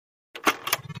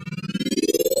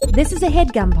This is a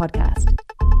HeadGum podcast.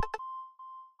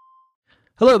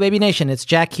 Hello, Baby Nation. It's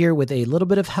Jack here with a little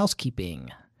bit of housekeeping.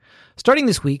 Starting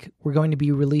this week, we're going to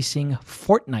be releasing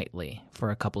fortnightly for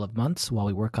a couple of months while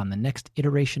we work on the next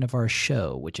iteration of our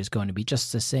show, which is going to be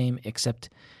just the same, except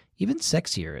even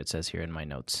sexier, it says here in my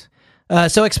notes.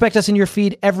 So expect us in your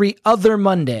feed every other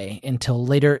Monday until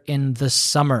later in the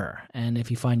summer. And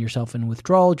if you find yourself in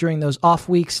withdrawal during those off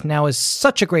weeks, now is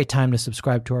such a great time to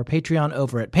subscribe to our Patreon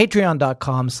over at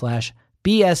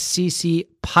patreon.com/BSCC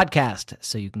podcast.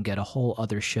 So you can get a whole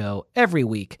other show every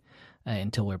week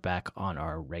until we're back on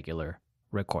our regular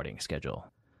recording schedule.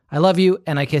 I love you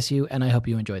and I kiss you, and I hope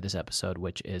you enjoy this episode,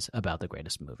 which is about the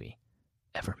greatest movie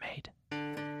ever made.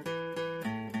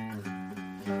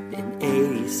 In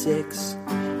 86,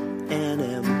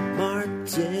 N.M.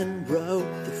 Martin wrote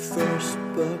the first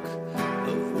book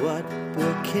of what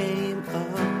became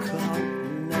a cult.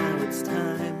 Now it's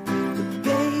time for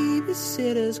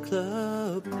Babysitter's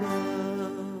Club.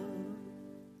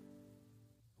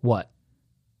 What?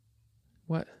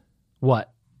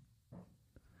 What?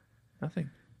 Nothing.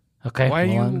 Okay. Why are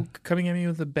well, you coming at me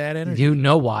with a bad energy? You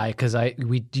know why? Because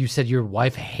you said your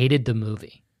wife hated the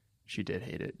movie. She did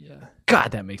hate it, yeah.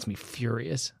 God, that makes me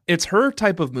furious. It's her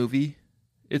type of movie.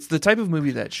 It's the type of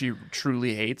movie that she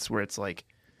truly hates, where it's like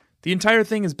the entire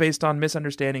thing is based on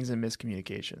misunderstandings and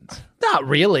miscommunications. Not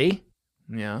really.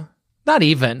 Yeah. Not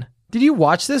even. Did you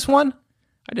watch this one?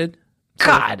 I did.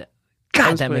 God,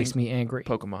 was that playing makes me angry.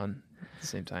 Pokemon at the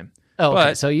same time. Oh, okay.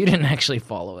 But- So you didn't actually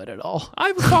follow it at all.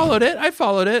 I followed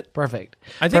it. Perfect.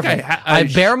 I think Perfect. I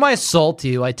bare my soul to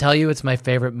you. I tell you it's my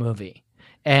favorite movie.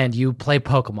 And you play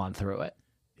Pokemon through it.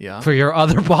 Yeah. For your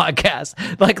other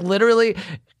podcast. Like, literally,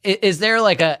 is there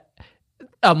like a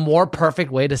more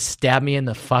perfect way to stab me in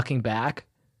the fucking back?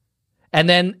 And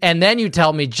then you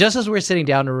tell me, just as we're sitting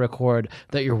down to record,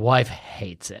 that your wife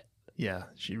hates it. Yeah,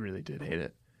 she really did hate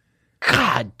it.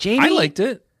 God, Jamie. I liked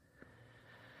it.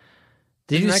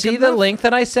 Did Isn't you that see good the enough? link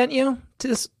that I sent you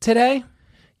today?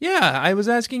 Yeah, I was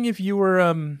asking if you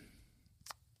were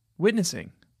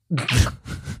witnessing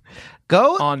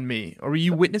Go on me. Or were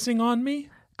you witnessing on me?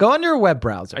 Go on your web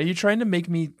browser. Are you trying to make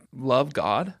me love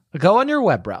God? Go on your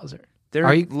web browser.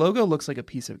 Their logo looks like a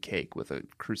piece of cake with a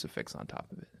crucifix on top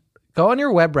of it. Go on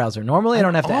your web browser. Normally, I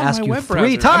don't have to On ask my you web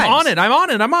 3 browser. times. I'm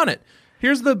on it.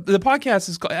 Here's the podcast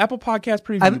is called Apple Podcast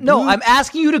Preview. I'm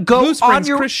asking you to go Blue on Springs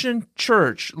your. Christian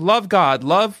Church. Love God.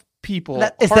 Love people.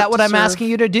 Is heart that what to I'm serve. asking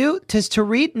you to do? To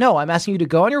read? No, I'm asking you to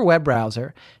go on your web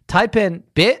browser, type in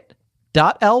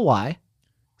bit.ly/BSCC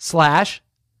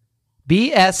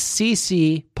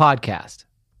podcast.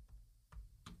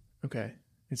 Okay.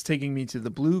 It's taking me to the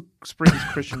Blue Springs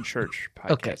Christian Church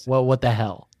podcast. Okay, well, what the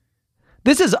hell?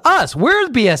 This is us. We're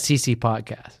the BSCC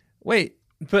podcast. Wait,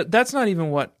 but that's not even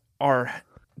what our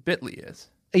Bitly is.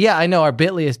 Yeah, I know. Our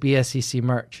Bitly is BSCC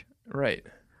merch. Right.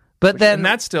 But then And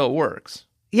that still works.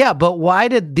 yeah, but why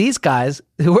did these guys,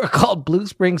 who are called Blue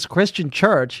Springs Christian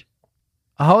Church,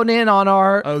 hone in on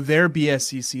Oh, they're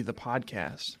BSCC, the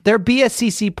podcast. their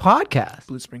BSCC podcast?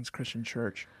 Blue Springs Christian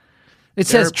Church. It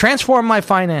says, transform my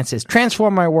finances,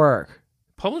 transform my work.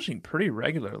 Publishing pretty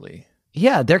regularly.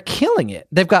 Yeah, they're killing it.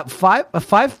 They've got a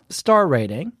 5-star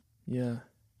rating. Yeah.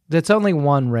 That's only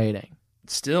 1 rating.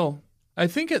 Still, I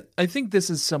think this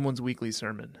is someone's weekly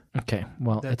sermon. Okay,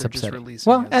 well, That it's they're just upsetting. releasing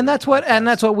Well, as and a that's what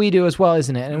podcast. we do as well,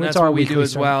 isn't it? And it's that's our what we weekly do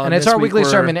as sermon. well. And And it's this our week weekly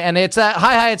we're- sermon, and it's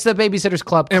hi, it's the Babysitters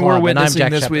Club, And we're I'm witnessing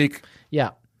Jack this Shepherd. week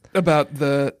Yeah, about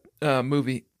the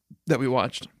movie that we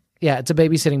watched. yeah, it's a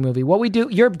babysitting movie. What we do,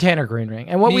 you're Tanner Greenring,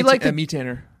 and what we like to me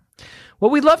Tanner. What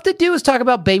we'd love to do is talk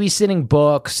about babysitting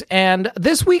books, and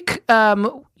this week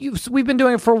we've been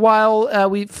doing it for a while.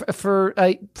 For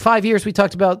 5 years we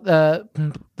talked about the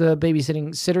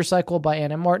Babysitting Sitter Cycle by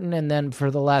Anna Martin, and then for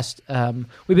the last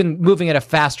we've been moving at a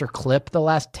faster clip the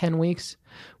last 10 weeks,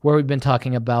 where we've been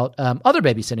talking about other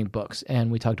babysitting books,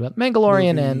 and we talked about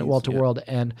Mandalorian and Movies, Walter yeah. World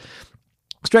and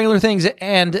Strangler Things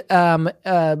and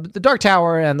The Dark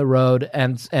Tower and The Road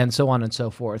and so on and so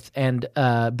forth, and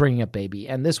Bringing Up Baby.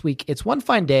 And this week it's One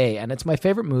Fine Day, and it's my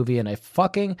favorite movie, and I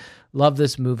fucking love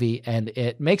this movie, and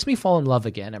it makes me fall in love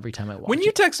again every time I watch When you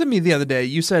it. texted me the other day,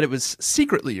 you said it was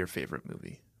secretly your favorite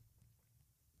movie.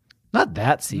 Not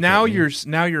that secret. Now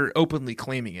you're openly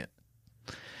claiming it.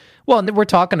 Well, we're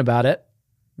talking about it.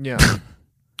 Yeah.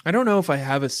 I don't know if I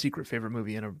have a secret favorite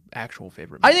movie and an actual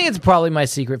favorite I movie. think it's probably my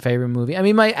secret favorite movie. I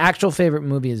mean, my actual favorite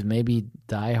movie is maybe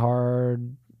Die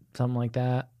Hard, something like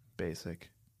that. Basic.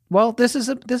 Well, this is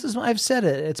I've said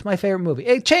it. It's my favorite movie.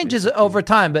 It changes over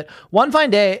time, but One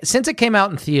Fine Day, since it came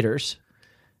out in theaters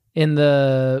in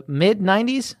the mid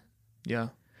 90s, Yeah.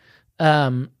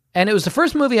 and it was the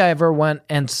first movie I ever went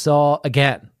and saw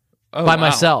again. Oh, by wow.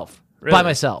 myself. Really? By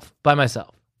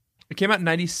myself. It came out in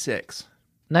 96.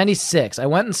 96. I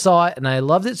went and saw it, and I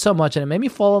loved it so much, and it made me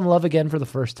fall in love again for the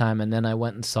first time, and then I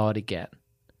went and saw it again.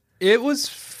 It was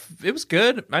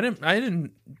good. I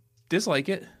didn't dislike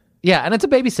it. Yeah, and it's a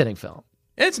babysitting film.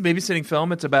 It's a babysitting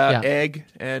film. It's about Yeah. Egg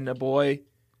and a boy.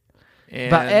 And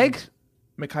About Egg?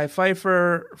 Mekhi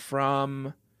Phifer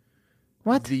from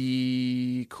What?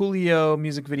 the Coolio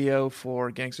music video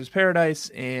for Gangster's Paradise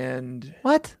and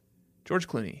What? George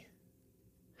Clooney.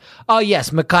 Oh,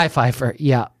 yes, Mekhi Phifer.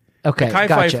 Yeah. Okay, Mekhi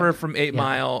gotcha. Phifer from 8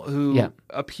 Mile, who Yeah.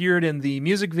 appeared in the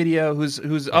music video,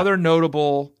 whose other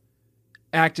notable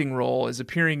acting role is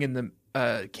appearing in the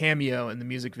cameo in the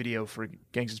music video for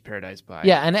Gangster's Paradise by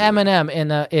Yeah, and Eminem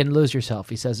in Lose Yourself,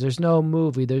 he says, there's no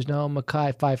movie, there's no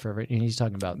Mekhi Phifer, and he's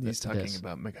talking about He's talking this.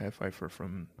 about Mekhi Phifer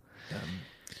from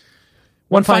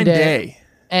One Fine Day. Day.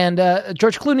 And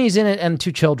George Clooney's in it, and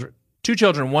two children. Two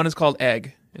children. One is called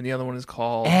Egg, and the other one is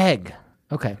called Egg.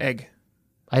 Okay. Egg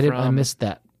I from- missed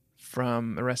that.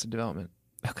 from Arrested Development.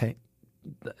 Okay.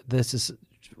 This is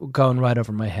going right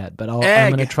over my head, but I'm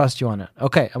Egg. going to trust you on it.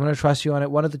 Okay, I'm going to trust you on it.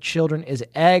 One of the children is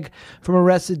Egg from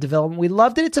Arrested Development. We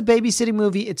loved it. It's a babysitting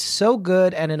movie. It's so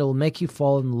good, and it'll make you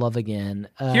fall in love again.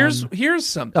 Here's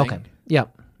something Okay. Yeah.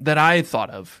 that I thought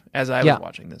of as I Yeah. was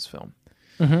watching this film.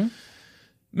 Mm-hmm.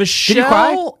 Michelle Did you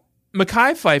cry?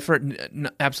 Mekhi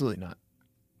Phifer, absolutely not.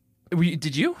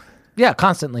 Did you? Yeah,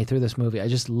 constantly through this movie. I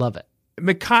just love it.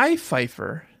 Mekhi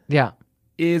Phifer Yeah.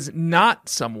 is not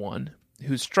someone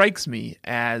who strikes me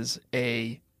as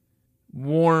a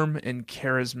warm and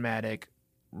charismatic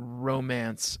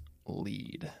romance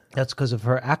lead. That's because of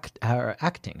her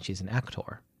acting. She's an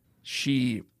actor.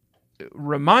 She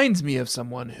reminds me of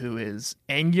someone who is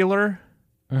angular,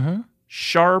 Mm-hmm.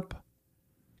 sharp,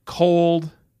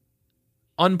 cold,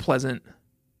 unpleasant.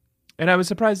 And I was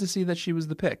surprised to see that she was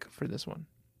the pick for this one.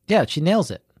 Yeah, she nails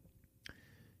it.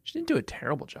 She didn't do a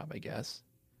terrible job, I guess.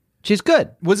 She's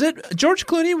good. Was it George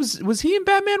Clooney? Was he in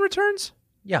Batman Returns?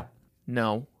 Yeah.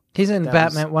 No. He's in That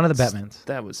Batman, was- one of the Batmans.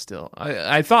 That was still.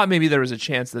 I thought maybe there was a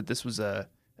chance that this was a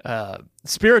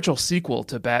spiritual sequel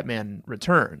to Batman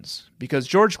Returns because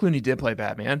George Clooney did play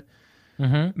Batman.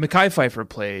 Mm-hmm. Mekhi Phifer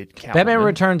played Catwoman. Batman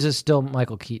Returns is still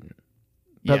Michael Keaton.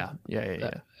 Yeah.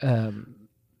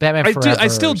 Batman Forever. I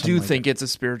still or something do like think it's a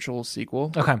spiritual sequel.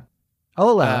 that. Okay. I'll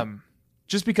allow it.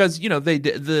 Just because they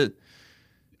did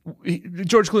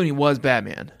George Clooney was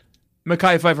Batman,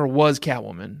 Mekhi Phifer was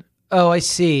Catwoman. Oh, I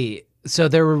see. So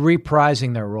they were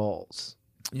reprising their roles.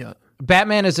 Yeah,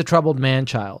 Batman is a troubled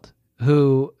man-child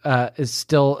who is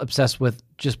still obsessed with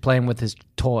just playing with his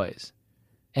toys.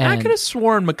 I And could have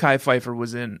sworn Mekhi Phifer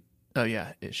was in. Oh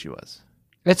yeah, she was.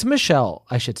 it's Michelle,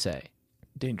 I should say.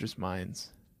 Dangerous Minds.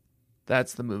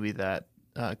 That's the movie that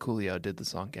Coolio did the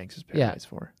song "Gangster's Paradise"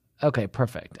 for. Okay,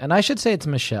 perfect. And I should say it's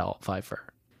Michelle Pfeiffer.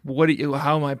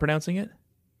 How am I pronouncing it?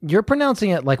 You're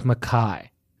pronouncing it like Mackay.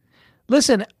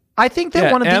 Listen, I think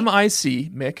that one of the...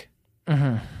 M-I-C, Mick.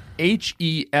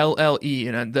 H-E-L-L-E,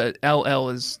 and the L-L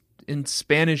is in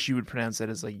Spanish. You would pronounce that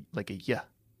as like a yeah.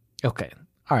 Okay.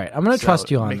 All right. I'm going to trust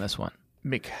you on this one.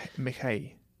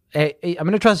 Mickey. Hey, I'm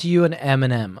going to trust you and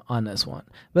Eminem on this one.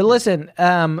 But listen,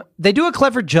 they do a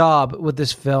clever job with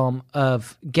this film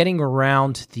of getting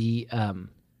around the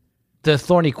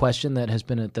thorny question that has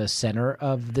been at the center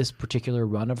of this particular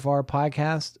run of our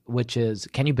podcast, which is,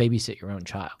 can you babysit your own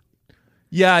child?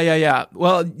 Yeah.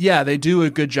 Well, yeah, they do a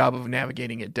good job of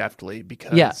navigating it deftly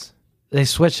because They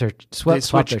swap their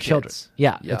switch children. kids.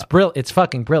 Yeah, Yeah. it's It's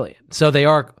fucking brilliant. So they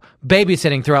are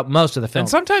babysitting throughout most of the film. and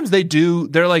sometimes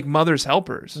they're like mother's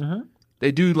helpers. Mm-hmm.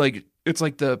 They do it's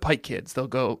like the Pike Kids. They'll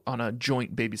go on a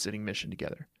joint babysitting mission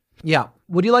together. Yeah.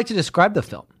 Would you like to describe the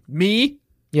film? Me?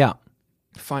 Yeah.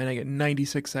 Fine, I get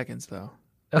 96 seconds though.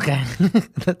 Okay.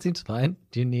 That seems fine.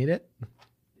 Do you need it?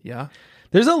 Yeah.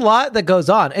 There's a lot that goes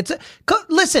on.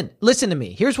 Listen to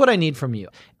me. Here's what I need from you.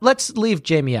 Let's leave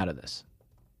Jamie out of this.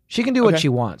 She can do what Okay. she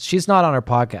wants. She's not on our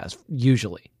podcast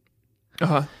usually.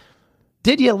 Uh-huh.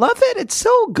 Did you love it? It's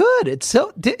so good.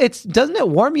 Doesn't it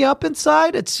warm you up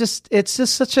inside? It's just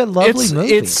such a lovely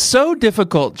movie. It's so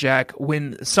difficult, Jack,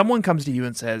 when someone comes to you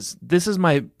and says, "This is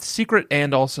my secret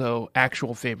and also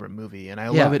actual favorite movie," and I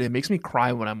love it. It makes me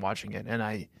cry when I'm watching it, and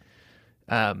I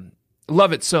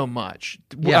love it so much.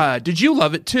 Yeah. Did you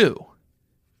love it too?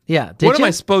 Yeah. What am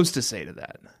I supposed to say to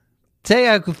that?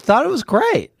 I thought it was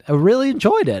great. I really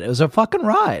enjoyed it. It was a fucking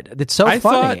ride. It's so I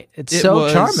funny. thought It's it so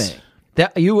was- charming.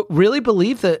 That you really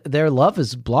believe that their love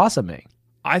is blossoming.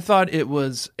 I thought it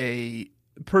was a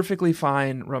perfectly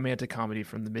fine romantic comedy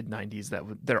from the mid '90s.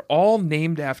 They're all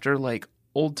named after like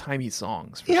old timey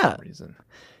songs for some reason.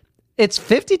 It's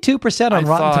 52% on I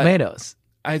Rotten thought- Tomatoes.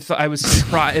 I was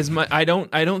surprised. I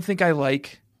don't think I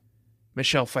like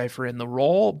Michelle Pfeiffer in the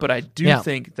role, but I do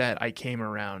think that I came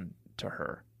around to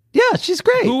her. Yeah, she's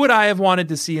great. Who would I have wanted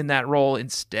to see in that role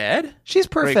instead? She's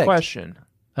perfect. Great question.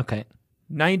 Okay.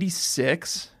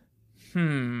 96.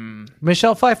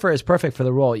 Michelle Pfeiffer is perfect for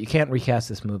the role. You can't recast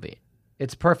this movie.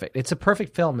 It's perfect. It's a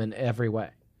perfect film in every way.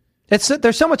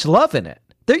 There's so much love in it.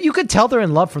 You could tell they're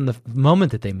in love from the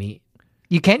moment that they meet.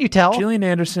 You tell? Gillian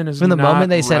Anderson is from the not moment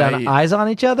they set right. eyes on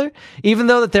each other, even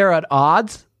though that they're at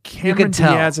odds. You can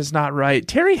tell. Diaz is not right.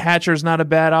 Terry Hatcher's not a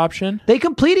bad option. They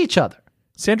complete each other.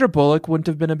 Sandra Bullock wouldn't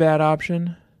have been a bad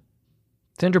option.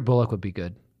 Sandra Bullock would be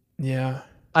good. Yeah.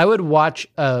 I would watch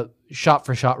a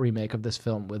shot-for-shot remake of this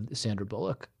film with Sandra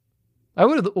Bullock. I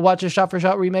would watch a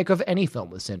shot-for-shot remake of any film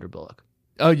with Sandra Bullock.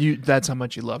 Oh, that's how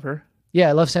much you love her? Yeah,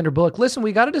 I love Sandra Bullock. Listen,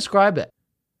 we got to describe it.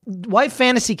 Why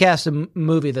fantasy cast a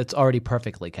movie that's already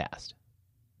perfectly cast?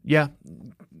 Yeah.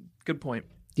 Good point.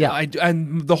 Yeah.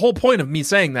 And the whole point of me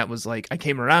saying that was like, I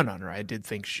came around on her. I did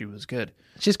think she was good.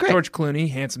 She's great. George Clooney,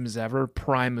 handsome as ever,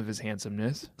 prime of his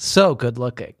handsomeness. So good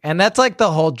looking. And that's like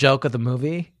the whole joke of the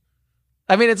movie.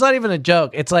 I mean, it's not even a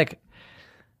joke. It's like,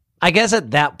 I guess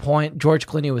at that point, George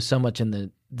Clooney was so much in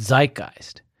the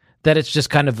zeitgeist that it's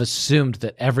just kind of assumed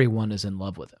that everyone is in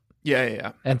love with him.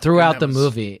 Yeah. And throughout the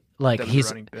movie, like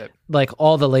he's like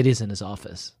all the ladies in his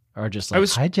office are just like,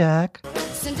 hi, Jack.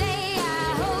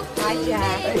 Hi,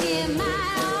 Jack.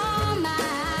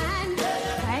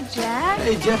 Hi, Jack.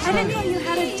 Hey, Jeff. I didn't know you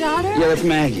had a daughter. Yeah, that's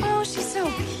Maggie. Oh, she's so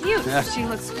cute. Yeah. She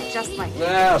looks just like you.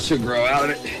 Well, she'll grow out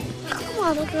of it. How come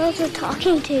all the girls are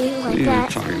talking to you like What are you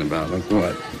that? talking about? Like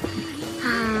what?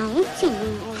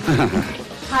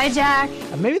 Hi, Jack.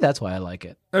 Maybe that's why I like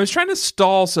it. I was trying to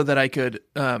stall so that I could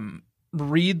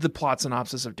read the plot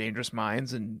synopsis of Dangerous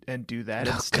Minds and do that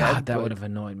instead. God, that would have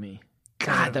annoyed me.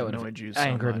 God, that would have annoyed you so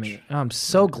angered much. me. I'm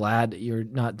so glad that you're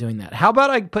not doing that. How about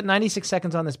I put 96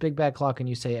 seconds on this big bad clock and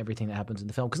you say everything that happens in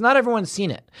the film? Because not everyone's seen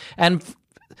it. And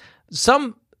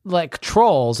some like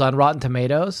trolls on Rotten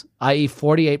Tomatoes, i.e.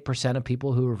 48% of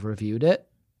people who have reviewed it,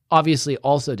 obviously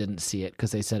also didn't see it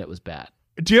because they said it was bad.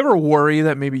 Do you ever worry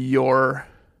that maybe your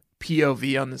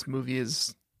POV on this movie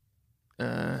is...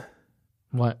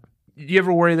 What? Do you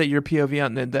ever worry that your POV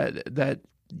on that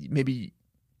maybe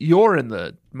you're in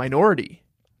the minority?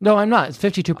 No, I'm not. It's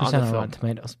 52% On the on film. Rotten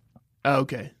Tomatoes. Oh,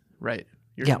 okay, right.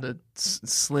 You're Yeah. in the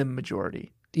slim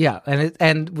majority. Yeah,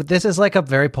 and this is like a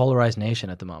very polarized nation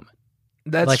at the moment.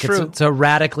 That's like true. It's a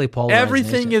radically polarized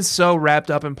Everything nation. is so wrapped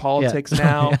up in politics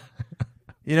now. Yeah.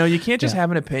 You know, you can't just Yeah.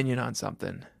 have an opinion on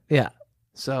something. Yeah.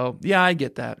 So, yeah, I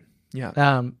get that.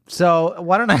 Yeah. So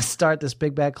why don't I start this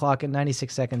big bad clock in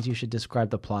 96 seconds? You should describe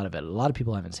the plot of it. A lot of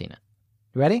people haven't seen it.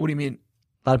 You ready? What do you mean?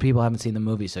 A lot of people haven't seen the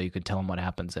movie, so you could tell them what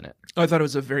happens in it. Oh, I thought it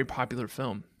was a very popular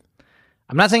film.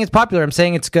 I'm not saying it's popular. I'm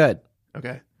saying it's good.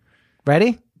 Okay.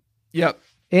 Ready? Yep.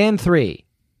 In 3,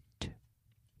 2,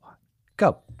 1,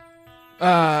 go.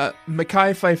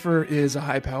 Mekhi Phifer is a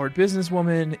high-powered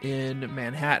businesswoman in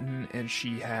Manhattan, and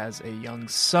she has a young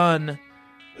son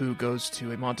who goes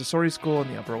to a Montessori school in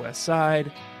the Upper West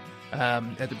Side.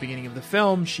 At the beginning of the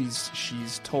film, she's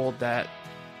told that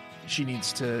she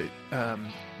needs to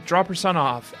drop her son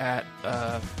off at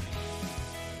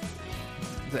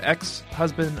the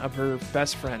ex-husband of her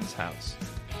best friend's house.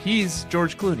 He's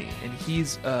George Clooney, and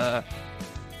he's a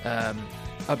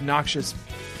obnoxious,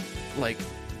 like,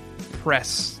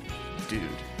 press dude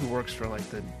who works for like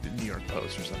the New York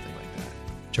Post or something like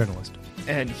that. Journalist.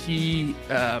 And he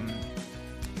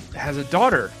has a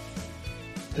daughter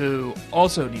who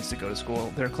also needs to go to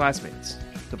school. They're classmates,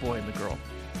 the boy and the girl.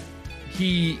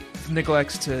 He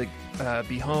neglects to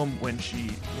be home when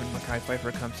Mekhi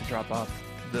Phifer comes to drop off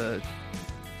the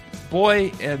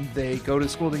boy, and they go to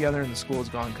school together, and the school is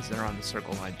gone because they're on the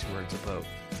Circle Line towards a boat.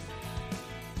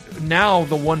 Now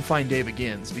the one fine day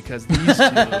begins because these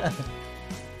two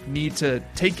need to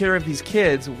take care of these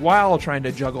kids while trying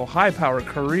to juggle high-powered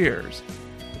careers.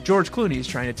 George Clooney is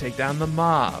trying to take down the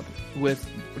mob with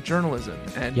journalism,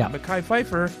 and Mekhi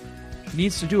Phifer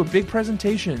needs to do a big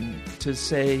presentation to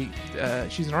say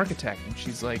she's an architect, and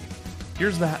she's like,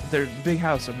 here's the big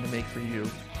house I'm going to make for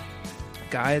you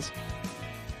guys.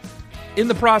 In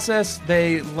the process,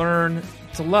 they learn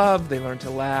to love, they learn to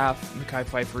laugh. Mekhi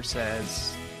Phifer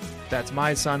says, that's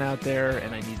my son out there,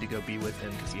 and I need to go be with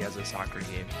him because he has a soccer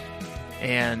game.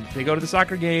 And they go to the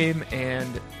soccer game,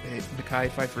 and Mekhi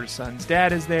Phifer's son's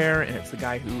dad is there, and it's the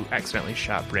guy who accidentally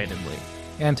shot Brandon Lee.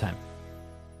 And time.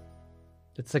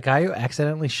 It's the guy who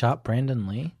accidentally shot Brandon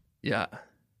Lee? Yeah.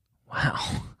 Wow.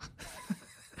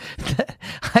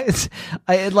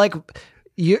 I like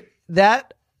you're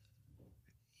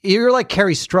like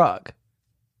Carrie Strug.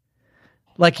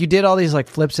 Like you did all these like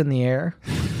flips in the air.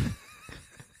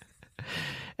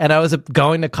 And I was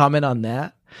going to comment on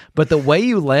that, but the way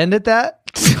you landed that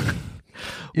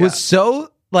was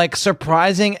so like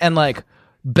surprising and like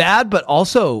bad, but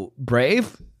also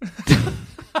brave.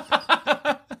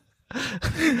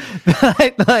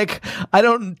 I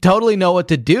don't totally know what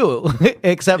to do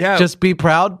except just be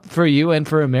proud for you and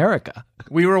for America.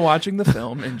 We were watching the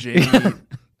film, and Jamie,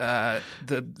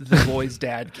 the boy's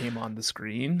dad, came on the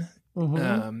screen.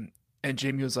 Mm-hmm. And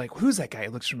Jamie was like, "Who's that guy?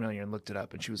 It looks familiar," and looked it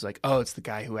up. And she was like, "Oh, it's the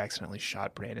guy who accidentally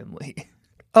shot Brandon Lee."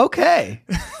 Okay.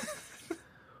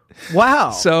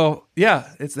 Wow. So yeah,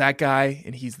 it's that guy,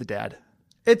 and he's the dad.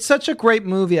 It's such a great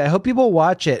movie. I hope people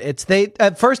watch it. It's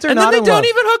at first they're and not. And then they in don't love.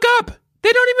 even hook up.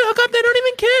 They don't even hook up. They don't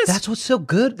even kiss. That's what's so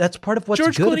good. That's part of what's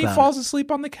George good Clooney about falls it.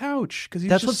 asleep on the couch because he's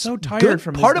That's just what's so tired good.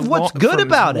 from Part of what's good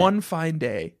about it. One fine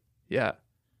day. Yeah.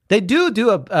 They do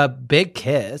a big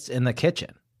kiss in the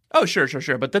kitchen. Oh, sure.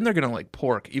 But then they're going to like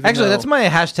pork. Actually, that's my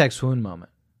hashtag swoon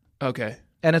moment. Okay.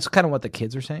 And it's kind of what the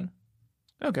kids are saying.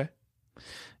 Okay.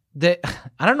 I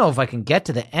don't know if I can get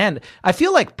to the end. I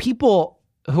feel like people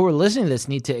who are listening to this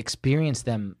need to experience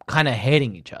them kind of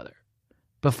hating each other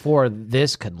before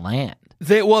this could land.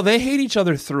 They hate each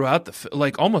other throughout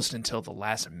like almost until the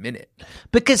last minute.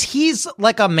 Because he's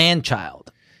like a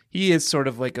man-child. He is sort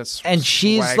of like a and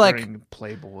she's like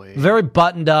playboy, very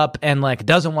buttoned up and like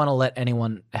doesn't want to let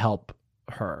anyone help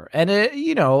her. And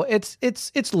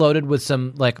it's loaded with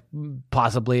some like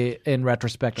possibly in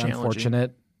retrospect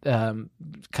unfortunate kind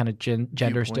of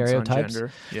gender stereotypes.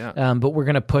 Yeah. But we're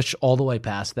gonna push all the way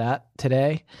past that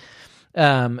today.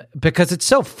 Because it's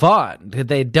so fun.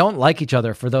 They don't like each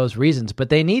other for those reasons, but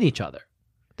they need each other.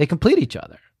 They complete each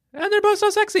other. And they're both so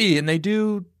sexy, and they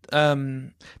do a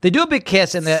big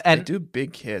kiss, and they do a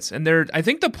big kiss, and I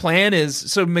think the plan is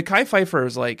so. Mekhi Phifer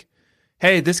is like,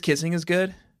 "Hey, this kissing is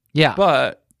good,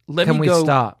 but can we go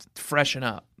stop? Freshen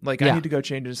up? Like I need to go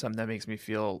change into something that makes me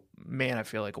feel, man, I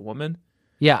feel like a woman."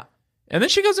 Yeah, and then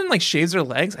she goes and like shaves her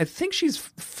legs. I think she's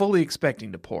fully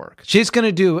expecting to pork. She's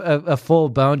gonna do a full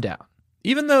bone down,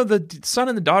 even though the son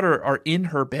and the daughter are in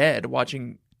her bed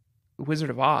watching Wizard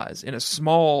of Oz in a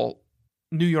small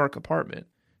New York apartment.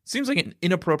 Seems like an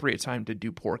inappropriate time to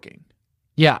do porking.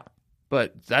 Yeah.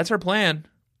 But that's her plan.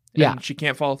 Yeah. And she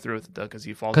can't follow through with it though because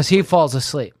he falls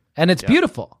asleep. And it's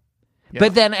beautiful. Yeah.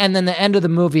 But then the end of the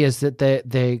movie is that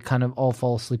they kind of all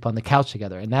fall asleep on the couch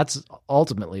together. And that's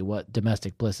ultimately what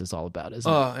domestic bliss is all about,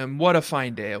 isn't it? Oh, and what a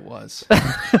fine day it was.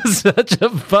 Such a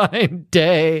fine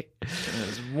day. It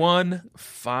was one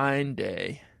fine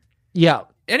day. Yeah.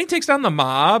 And he takes down the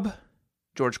mob,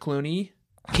 George Clooney.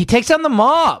 He takes down the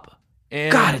mob.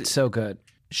 And God, it's so good.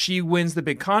 She wins the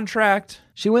big contract.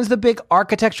 She wins the big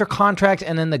architecture contract,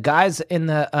 and then the guys in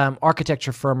the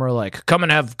architecture firm are like, "Come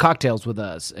and have cocktails with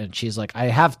us." And she's like, "I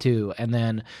have to." And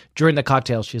then during the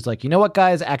cocktails, she's like, "You know what,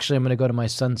 guys? Actually, I'm going to go to my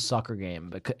son's soccer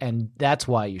game, and that's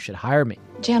why you should hire me."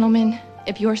 Gentlemen,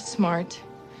 if you're smart,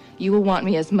 you will want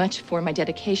me as much for my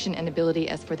dedication and ability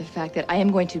as for the fact that I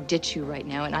am going to ditch you right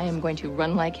now, and I am going to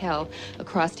run like hell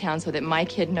across town so that my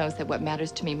kid knows that what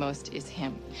matters to me most is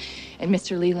him. And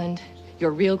Mr. Leland, your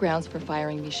real grounds for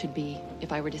firing me should be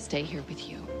if I were to stay here with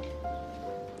you.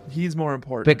 He's more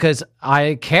important. Because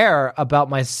I care about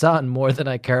my son more than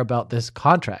I care about this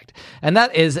contract. And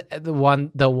that is the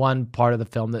one part of the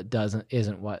film that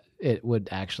isn't what it would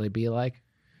actually be like.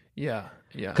 Yeah.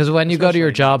 Yeah. Because when you go to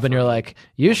your job and you're like,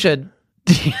 you should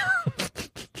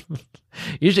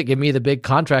give me the big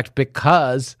contract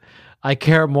because I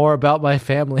care more about my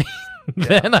family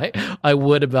than I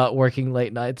would about working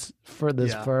late nights for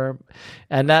this firm.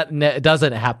 And that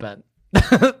doesn't happen.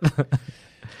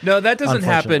 No, that doesn't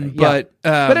happen, but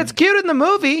it's cute in the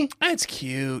movie. It's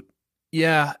cute.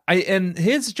 Yeah. And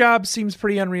his job seems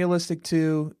pretty unrealistic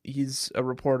too. He's a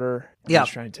reporter. He's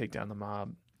trying to take down the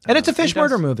mob. And it's a fish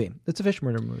murder movie. It's a fish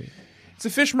murder movie. It's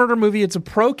a fish murder movie. It's a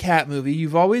pro-cat movie.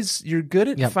 You're good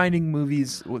at finding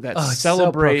movies that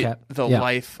celebrate the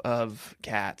life of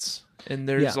cats. And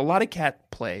there's a lot of cat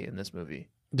play in this movie.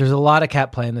 There's a lot of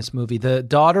cat play in this movie. The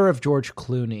daughter of George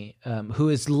Clooney, who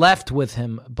is left with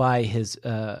him by his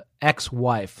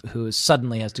ex-wife, who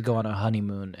suddenly has to go on a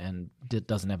honeymoon and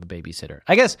doesn't have a babysitter.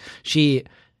 I guess she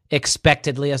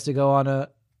expectedly has to go on a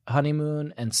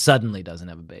honeymoon and suddenly doesn't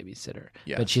have a babysitter.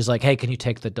 Yeah. But she's like, "Hey, can you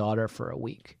take the daughter for a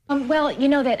week?" Well, you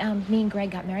know that me and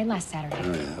Greg got married last Saturday.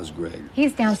 Oh, yeah. How's Greg?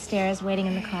 He's downstairs waiting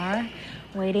in the car,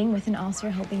 waiting with an ulcer,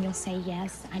 hoping you'll say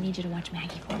yes. I need you to watch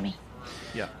Maggie for me.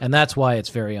 Yeah. And that's why it's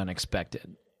very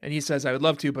unexpected. And he says, "I would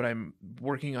love to, but I'm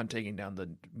working on taking down the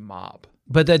mob."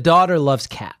 But the daughter loves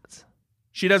cats.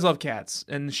 She does love cats,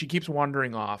 and she keeps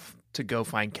wandering off to go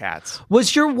find cats.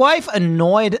 Was your wife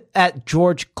annoyed at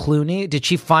George Clooney? Did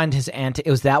she find his antics?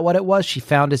 Was that what it was? She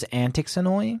found his antics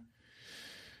annoying?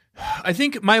 I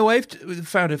think my wife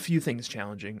found a few things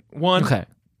challenging. One,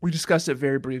 we discussed it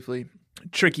very briefly.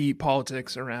 Tricky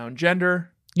politics around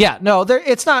gender. Yeah, no,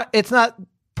 it's not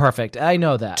perfect. I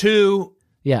know that. Two,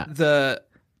 yeah, the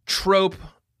trope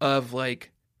of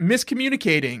like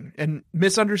miscommunicating and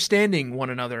misunderstanding one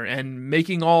another and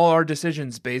making all our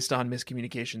decisions based on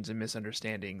miscommunications and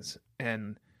misunderstandings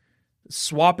and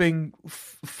swapping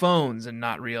phones and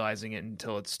not realizing it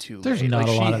until it's too late. There's not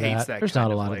a lot of that. There's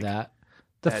not a lot of that.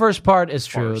 The first part is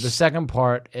true. The second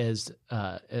part is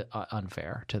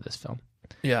unfair to this film.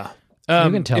 Yeah.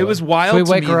 You can tell it was wild Should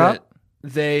we wake to me her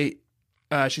that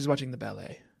up? she's watching the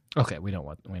ballet. Okay, we don't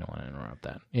want to interrupt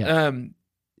that. Yeah.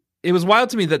 It was wild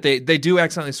to me that they do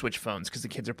accidentally switch phones because the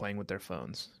kids are playing with their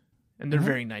phones. And they're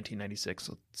very 1996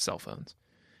 with cell phones.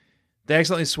 They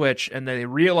accidentally switch and they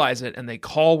realize it and they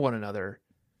call one another.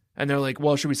 And they're like,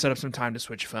 well, should we set up some time to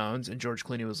switch phones? And George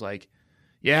Clooney was like,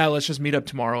 yeah, let's just meet up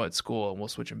tomorrow at school and we'll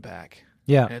switch them back.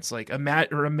 Yeah. And it's like,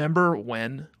 remember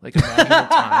when? Like, imagine the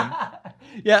time.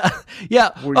 Yeah.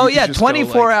 Oh, yeah.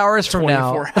 24 hours from 24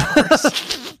 now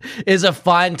hours. is a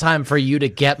fine time for you to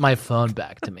get my phone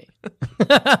back to me.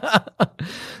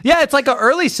 Yeah, it's like an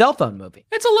early cell phone movie.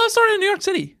 It's a love story in New York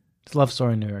City. It's a love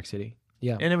story in New York City.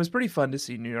 Yeah. And it was pretty fun to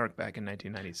see New York back in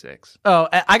 1996. Oh,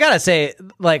 I gotta say,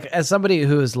 like, as somebody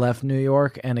who has left New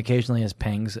York and occasionally has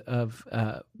pangs of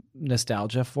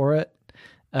nostalgia for it,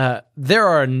 there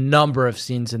are a number of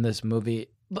scenes in this movie,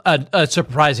 a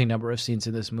surprising number of scenes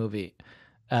in this movie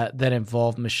that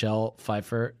involve Michelle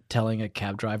Pfeiffer telling a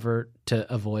cab driver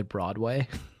to avoid Broadway.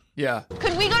 Yeah.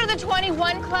 Could we go to the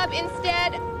 21 Club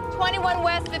instead? 21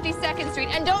 West 52nd Street.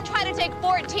 And don't try to take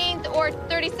 14th or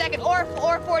 32nd or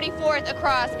 44th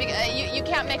across because you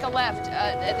can't make a left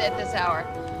at this hour.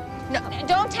 No,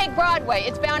 don't take Broadway.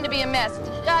 It's bound to be a mess.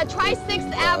 Try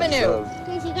 6th Avenue.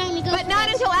 But not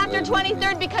until after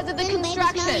 23rd because of the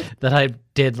construction. That I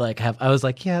did I was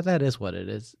like, yeah, that is what it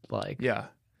is like. Yeah.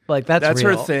 Like that's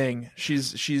real. her thing.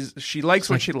 She likes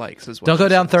what she likes as well. Don't go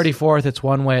down 34th. It's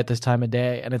one way at this time of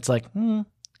day. And it's like,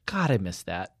 God, I missed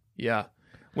that. Yeah.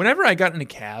 Whenever I got in a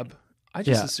cab, I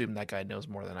just assume that guy knows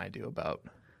more than I do about.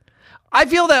 I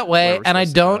feel that way,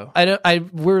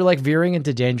 and we're like veering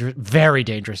into very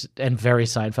dangerous and very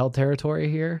Seinfeld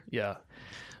territory here. Yeah.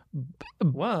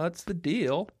 Well, that's the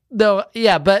deal. No,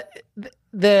 yeah, but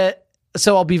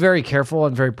so I'll be very careful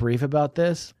and very brief about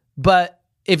this. But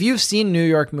if you've seen New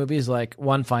York movies like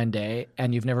One Fine Day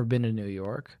and you've never been to New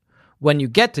York, when you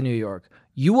get to New York,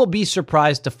 you will be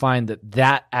surprised to find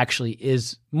that actually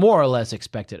is more or less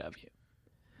expected of you.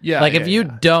 Yeah. Like if you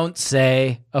don't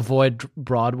say avoid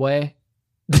Broadway,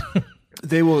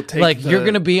 they will take you're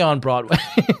going to be on Broadway.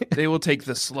 They will take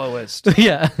the slowest,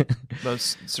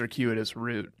 most circuitous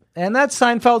route. And that's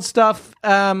Seinfeld stuff.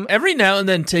 Every now and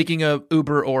then taking a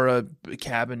Uber or a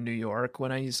cab in New York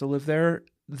when I used to live there,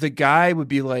 the guy would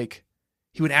be like,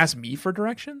 he would ask me for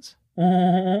directions.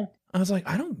 I was like,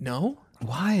 I don't know.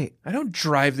 Why? I don't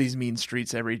drive these mean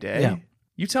streets every day. Yeah.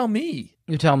 You tell me.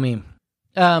 You tell me.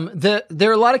 There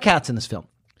are a lot of cats in this film.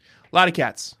 A lot of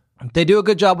cats. They do a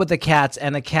good job with the cats,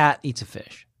 and the cat eats a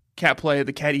fish. Cat play.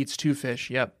 The cat eats 2 fish.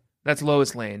 Yep. That's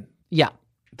Lois Lane. Yeah.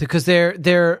 Because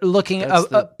they're looking.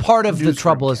 Part of the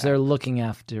trouble is they're looking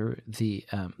after the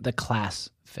class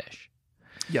fish.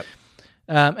 Yep.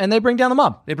 And they bring down the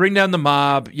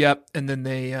mob. Yep. And then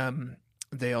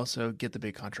they also get the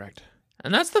big contract.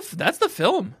 And that's the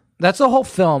film. That's the whole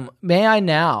film. May I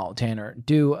now, Tanner,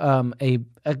 do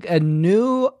a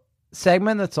new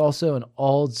segment that's also an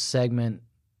old segment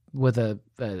with a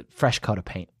fresh coat of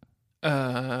paint?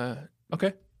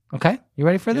 Okay. Okay. You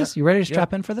ready for this? You ready to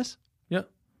strap in for this? Yeah.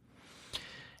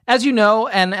 As you know,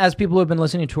 and as people who have been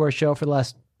listening to our show for the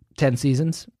last 10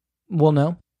 seasons will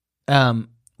know,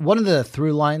 one of the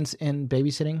through lines in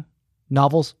babysitting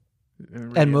novels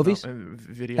and movies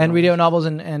video novels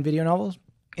and video novels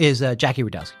is Jackie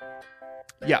Radowski.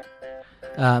 Yeah.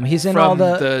 He's in from all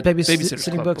the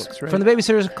Babysitting books, books, right? from the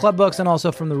Babysitters Club books, and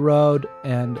also from The Road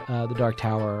and The Dark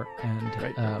Tower, and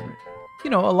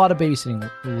a lot of babysitting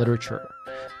literature.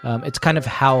 It's kind of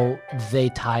how they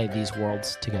tie these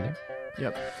worlds together.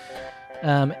 Yep.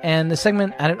 And the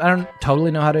segment, I don't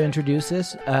totally know how to introduce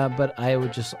this, but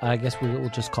I guess we will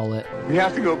just call it. We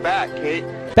have to go back, Kate.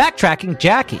 Backtracking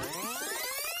Jackie.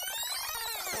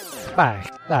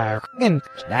 Backtracking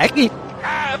Jackie.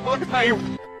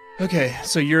 Okay,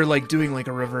 so you're like doing like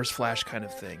a reverse Flash kind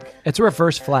of thing. It's a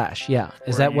reverse Flash, yeah.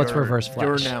 Is that what's reverse Flash?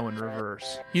 You're now in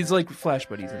reverse. He's like Flash,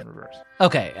 but he's in reverse.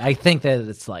 Okay, I think that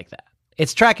it's like that.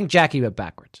 It's tracking Jackie, but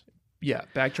backwards. Yeah,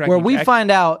 backtracking. Where we find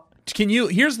out.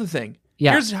 Here's the thing.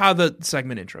 Yeah. Here's how the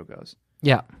segment intro goes.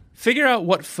 Yeah. Figure out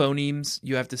what phonemes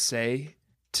you have to say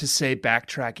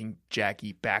backtracking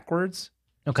Jackie backwards.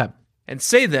 Okay. And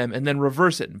say them and then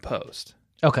reverse it in post.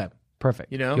 Okay.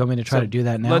 Perfect. You know? You want me to try to do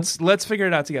that now? Let's figure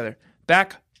it out together.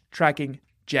 Backtracking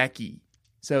Jackie.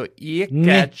 So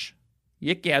yikach.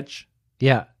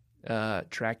 Yeah.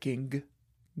 Tracking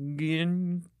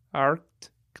art.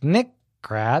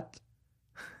 Nickrat.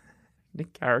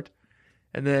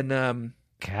 And then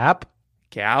Cab.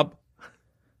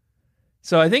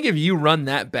 So I think if you run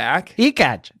that back,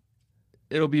 Ekach.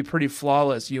 It'll be pretty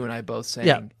flawless, you and I both saying.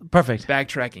 Yeah, perfect.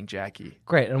 Backtracking Jackie.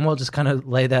 Great, and we'll just kind of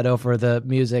lay that over the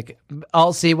music.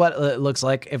 I'll see what it looks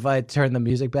like if I turn the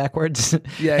music backwards.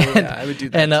 Yeah, I would do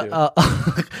that and,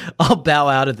 too. I'll bow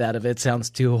out of that if it sounds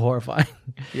too horrifying.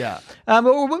 Yeah.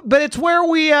 But it's where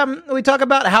we talk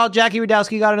about how Jackie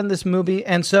Radowski got in this movie.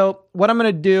 And so what I'm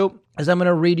going to do is I'm going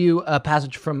to read you a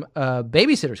passage from a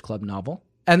Babysitter's Club novel,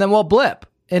 and then we'll blip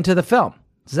into the film.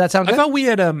 Does that sound good? I thought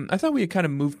we had kind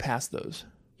of moved past those.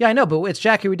 Yeah, I know, but it's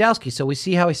Jackie Radowski, so we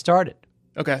see how he started.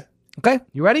 Okay,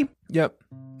 you ready? Yep.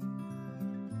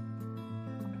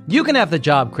 You can have the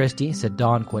job, Christy, said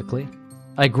Dawn quickly.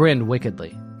 I grinned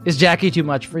wickedly. Is Jackie too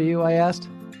much for you, I asked.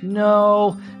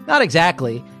 No, not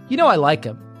exactly. You know I like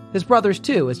him. His brothers,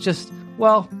 too. It's just,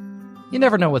 well, you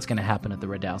never know what's going to happen at the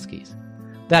Radowskis.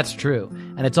 That's true,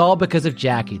 and it's all because of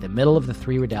Jackie, the middle of the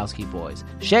three Radowski boys.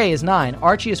 Shay is 9,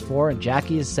 Archie is 4, and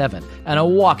Jackie is 7, and a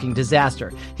walking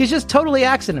disaster. He's just totally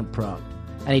accident-prone.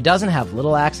 And he doesn't have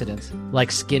little accidents,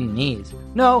 like skinned knees.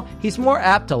 No, he's more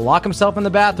apt to lock himself in the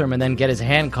bathroom and then get his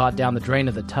hand caught down the drain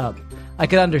of the tub. I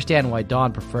could understand why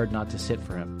Dawn preferred not to sit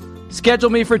for him. Schedule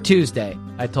me for Tuesday,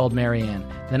 I told Marianne.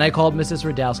 Then I called Mrs.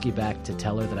 Radowski back to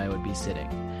tell her that I would be sitting.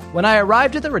 When I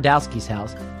arrived at the Radowski's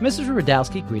house, Mrs.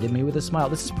 Radowski greeted me with a smile.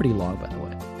 This is pretty long, by the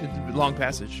way. Long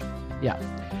passage. Yeah.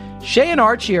 Shay and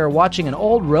Archie are watching an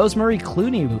old Rosemary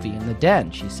Clooney movie in the den,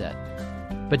 she said.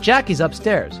 But Jackie's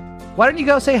upstairs. Why don't you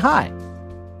go say hi?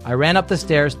 I ran up the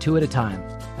stairs 2 at a time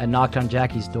and knocked on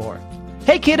Jackie's door.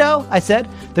 Hey, kiddo, I said.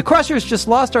 The Crushers just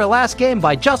lost our last game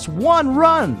by just 1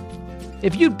 run.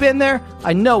 If you'd been there,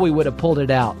 I know we would have pulled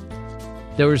it out.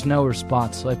 There was no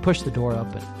response, so I pushed the door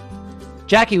open.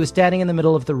 Jackie was standing in the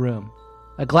middle of the room,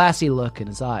 a glassy look in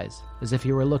his eyes, as if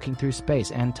he were looking through space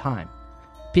and time,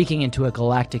 peeking into a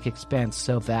galactic expanse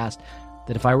so vast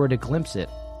that if I were to glimpse it,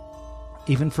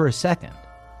 even for a second,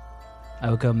 I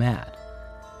would go mad.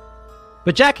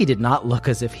 But Jackie did not look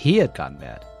as if he had gone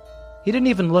mad. He didn't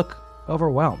even look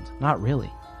overwhelmed, not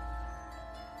really.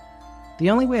 The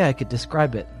only way I could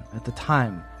describe it at the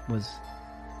time was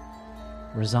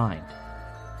resigned.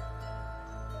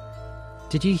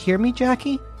 Did you hear me,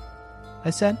 Jackie? I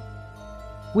said.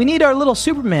 We need our little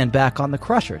Superman back on the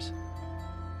Crushers.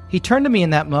 He turned to me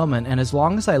in that moment, and as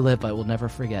long as I live, I will never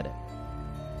forget it.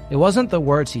 It wasn't the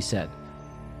words he said,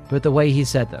 but the way he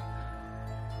said them.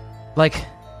 Like,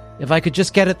 if I could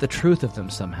just get at the truth of them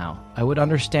somehow, I would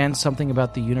understand something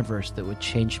about the universe that would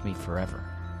change me forever.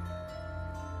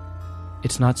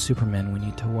 It's not Superman we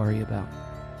need to worry about,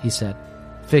 he said,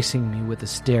 fixing me with a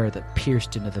stare that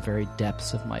pierced into the very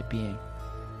depths of my being.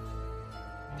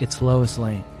 It's Lois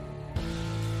Lane.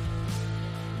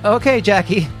 Okay,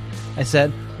 Jackie, I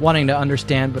said, wanting to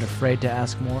understand but afraid to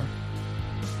ask more.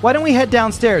 Why don't we head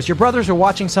downstairs? Your brothers are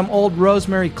watching some old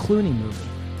Rosemary Clooney movie.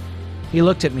 He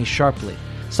looked at me sharply.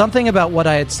 Something about what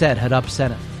I had said had upset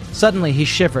him. Suddenly he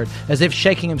shivered, as if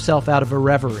shaking himself out of a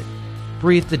reverie,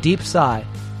 breathed a deep sigh,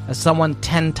 as someone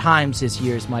 10 times his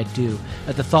years might do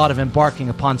at the thought of embarking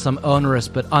upon some onerous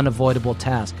but unavoidable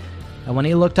task. And when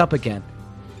he looked up again,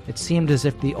 it seemed as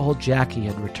if the old Jackie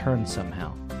had returned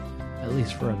somehow, at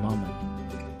least for a moment.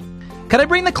 Could I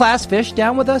bring the class fish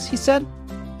down with us, he said.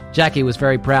 Jackie was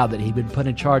very proud that he'd been put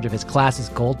in charge of his class's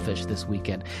goldfish this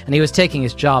weekend, and he was taking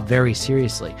his job very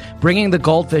seriously, bringing the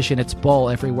goldfish in its bowl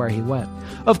everywhere he went.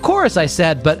 Of course, I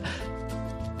said, but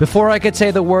before I could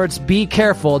say the words, be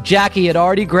careful, Jackie had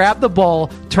already grabbed the bowl,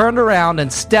 turned around,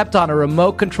 and stepped on a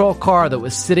remote control car that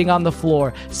was sitting on the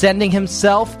floor, sending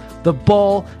himself, the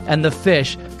bowl, and the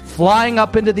fish flying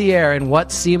up into the air in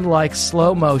what seemed like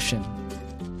slow motion.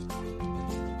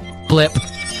 Blip.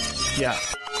 Yeah.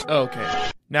 Okay.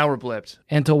 Now we're blipped.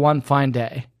 Into One Fine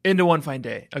Day. Into One Fine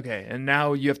Day. Okay. And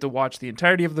now you have to watch the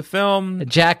entirety of the film.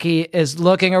 Jackie is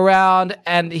looking around,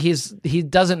 and he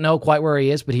doesn't know quite where he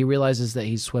is, but he realizes that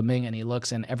he's swimming, and he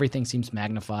looks, and everything seems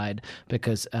magnified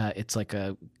because it's like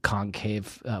a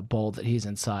concave bowl that he's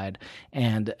inside.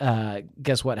 And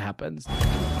guess what happens?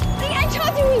 I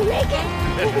told you we'd make it.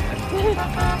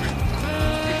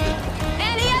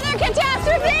 Any other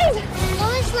catastrophes?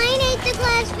 Lois Lane ate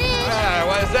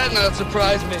does that not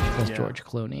surprise me? That's George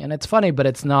Clooney. And it's funny, but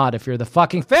it's not if you're the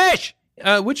fucking fish.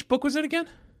 Which book was it again?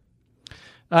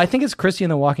 I think it's Christie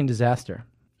and the Walking Disaster.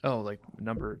 Oh, like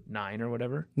number 9 or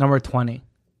whatever. Number 20.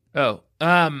 Oh,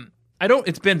 I don't.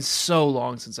 It's been so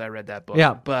long since I read that book.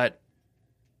 Yeah, but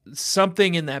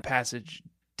something in that passage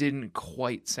didn't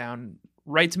quite sound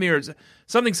right to me, or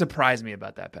something surprised me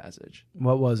about that passage.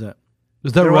 What was it?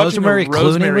 Was the Rosemary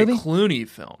Clooney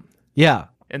film? Yeah,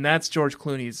 and that's George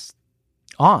Clooney's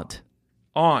aunt.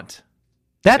 That's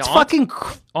aunt? fucking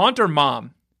aunt or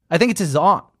mom? I think it's his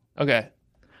aunt. Okay,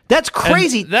 that's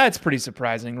crazy. And that's pretty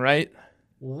surprising, right?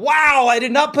 Wow, I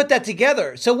did not put that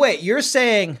together. So wait, you're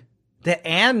saying that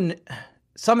Anne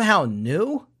somehow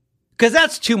knew? Because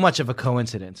that's too much of a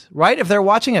coincidence, right? If they're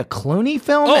watching a Clooney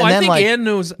film, and then I think like Anne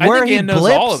knows. I think Anne knows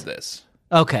all of this.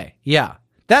 Okay, yeah,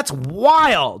 that's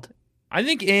wild. I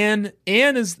think Anne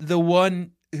is the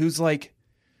one who's like,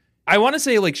 I want to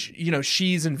say like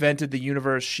she's invented the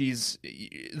universe. She's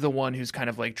the one who's kind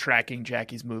of like tracking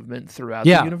Jackie's movement throughout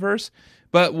the universe.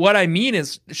 But what I mean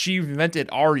is she invented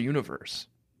our universe.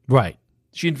 Right.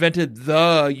 She invented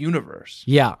the universe.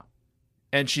 Yeah.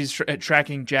 And she's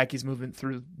tracking Jackie's movement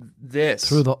through this.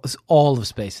 Through all of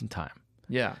space and time.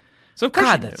 Yeah. So of course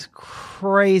God, that's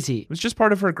crazy. It was just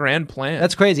part of her grand plan.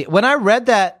 That's crazy. When I read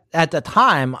that at the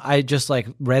time, I just like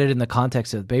read it in the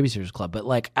context of the Babysitters Club. But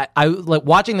like I like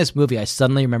watching this movie, I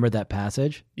suddenly remembered that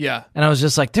passage. Yeah. And I was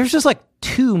just like, there's just like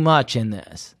too much in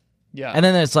this. Yeah. And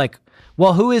then it's like,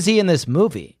 well, who is he in this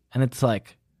movie? And it's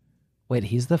like, wait,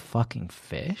 he's the fucking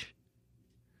fish?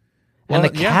 Well, and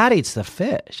the cat eats the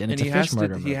fish, and it's a fish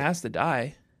murder movie. He has to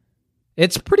die.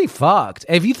 It's pretty fucked.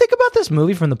 If you think about this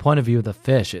movie from the point of view of the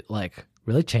fish, it like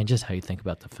really changes how you think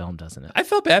about the film, doesn't it? I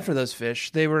felt bad for those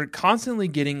fish. They were constantly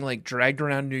getting like dragged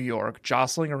around New York,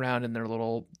 jostling around in their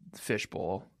little fish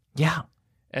bowl. Yeah.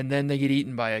 And then they get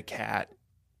eaten by a cat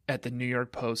at the New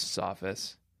York Post's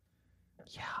office.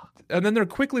 Yeah. And then they're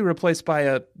quickly replaced by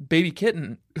a baby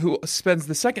kitten who spends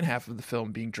the second half of the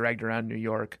film being dragged around New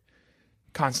York,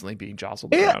 constantly being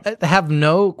jostled around. I have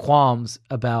no qualms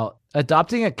about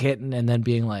adopting a kitten and then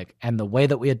being like, and the way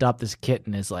that we adopt this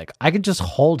kitten is like, I could just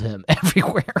hold him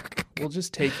everywhere. We'll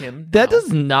just take him. That does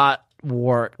not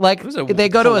work. Like, they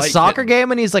go to a soccer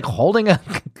game and he's like holding a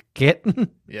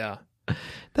kitten. Yeah.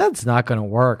 That's not going to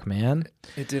work, man.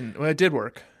 It didn't. Well, it did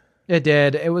work. It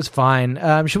did. It was fine.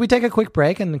 Should we take a quick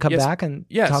break and come back and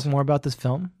talk more about this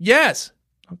film? Yes.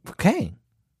 Okay.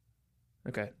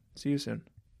 Okay. See you soon.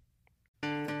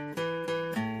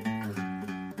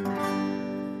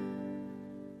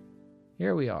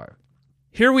 Here we are.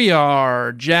 Here we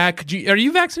are. Jack, are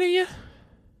you vaccinated yet?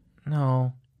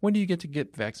 No. When do you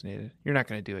get vaccinated? You're not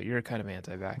going to do it. You're kind of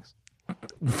anti-vax.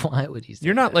 Why would you say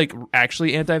You're not like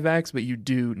actually anti-vax, but you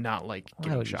do not like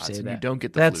getting shots. And you don't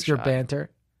get the That's flu your shot.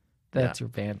 banter. That's your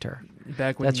banter.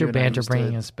 Back when That's you your and I banter used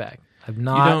bringing to- us back. I'm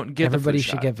not. You don't get the everybody flu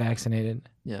should shot. get vaccinated.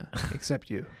 Yeah, except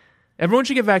you. Everyone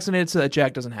should get vaccinated so that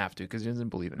Jack doesn't have to because he doesn't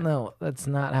believe in it. No, that's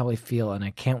not how we feel, and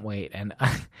I can't wait. And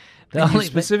I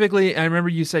remember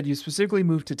you said you specifically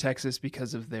moved to Texas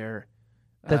because of their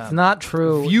that's not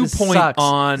true. viewpoint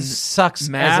on sucks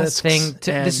masks as a thing.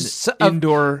 and This is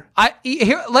indoor.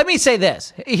 Let me say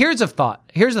this. Here's a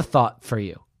thought. Here's a thought for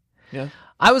you. Yeah.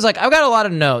 I was like, I've got a lot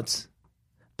of notes,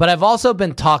 but I've also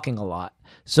been talking a lot.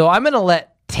 So I'm going to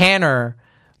let Tanner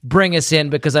bring us in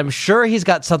because I'm sure he's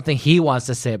got something he wants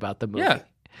to say about the movie. Yeah.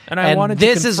 And I wanted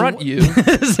to confront you.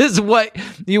 This is what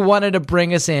you wanted to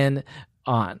bring us in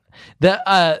on.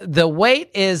 The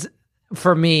weight is,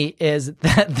 for me, is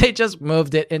that they just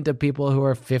moved it into people who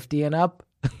are 50 and up.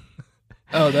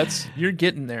 Oh, you're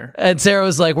getting there. And Sarah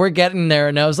was like, we're getting there.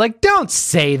 And I was like, don't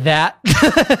say that.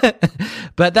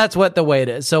 But that's what the weight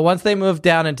is. So once they move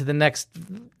down into the next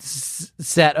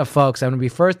set of folks, I'm going to be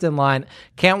first in line.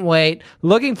 Can't wait.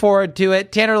 Looking forward to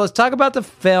it. Tanner, let's talk about the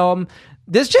film.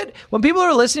 This shit, when people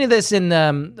are listening to this in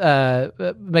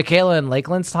Michaela and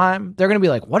Lakeland's time, they're going to be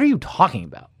like, what are you talking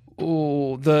about?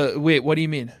 Oh, wait, what do you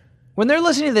mean? When they're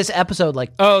listening to this episode,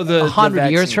 like,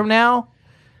 100 years from now,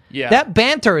 yeah, that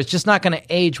banter is just not going to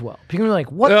age well. People are gonna be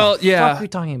like, what the fuck are you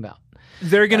talking about?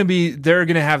 They're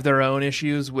gonna have their own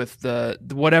issues with the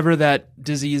whatever that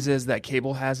disease is that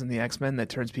Cable has in the X-Men that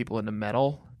turns people into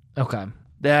metal. Okay.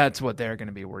 That's what they're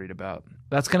gonna be worried about.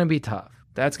 That's gonna be tough.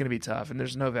 That's gonna be tough, and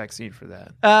there's no vaccine for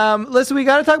that. Listen, we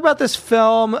got to talk about this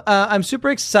film. I'm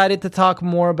super excited to talk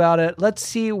more about it. Let's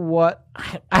see what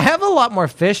I have a lot more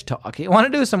fish talk. You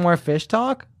want to do some more fish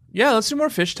talk? Yeah, let's do more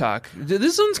fish talk.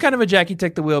 This one's kind of a Jackie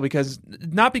take the wheel because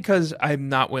I'm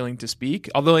not willing to speak,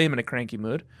 although I am in a cranky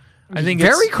mood. I think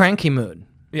very cranky mood.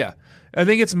 Yeah, I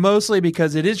think it's mostly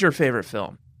because it is your favorite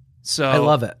film. So I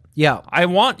love it. Yeah. I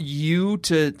want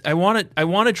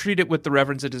to treat it with the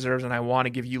reverence it deserves, and I want to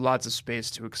give you lots of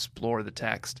space to explore the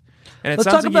text. And it Let's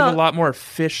sounds talk like you have about a lot more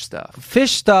fish stuff.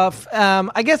 Fish stuff.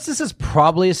 I guess this is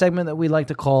probably a segment that we like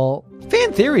to call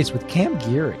Fan Theories with Cam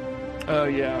Geary. Oh,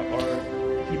 yeah,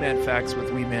 or He-Man Facts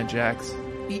with Wee Man Jax.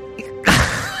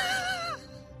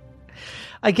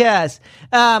 I guess.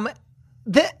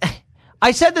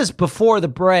 I said this before the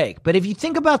break, but if you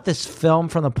think about this film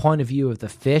from the point of view of the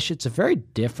fish, it's a very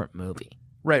different movie.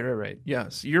 Right.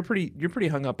 Yes, you're pretty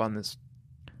hung up on this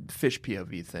fish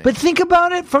POV thing. But think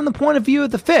about it from the point of view of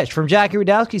the fish, from Jackie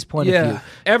Radowski's point of view.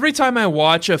 Every time I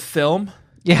watch a film,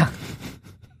 Yeah.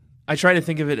 I try to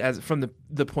think of it as from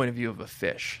the point of view of a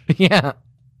fish. Yeah.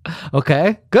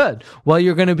 Okay, good. Well,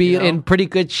 you're going to be in pretty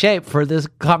good shape for this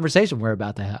conversation we're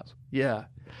about to have. Yeah.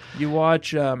 You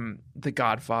watch The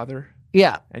Godfather.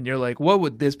 Yeah. And you're like, what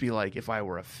would this be like if I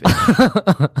were a fish?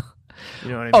 You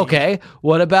know what I mean? Okay.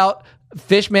 What about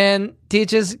Fishman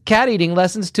teaches cat eating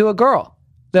lessons to a girl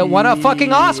that won a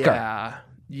fucking Oscar?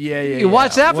 Yeah. You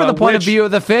watch that from the point of view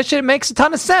of the fish, it makes a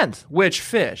ton of sense. Which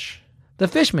fish? The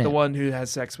Fishman. The one who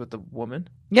has sex with the woman?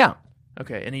 Yeah.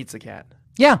 Okay, and eats a cat.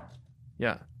 Yeah.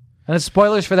 Yeah. And it's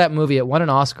spoilers for that movie. It won an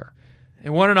Oscar. It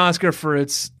won an Oscar for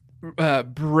its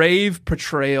brave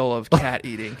portrayal of cat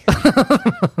eating.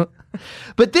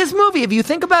 But this movie, if you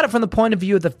think about it from the point of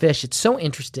view of the fish, it's so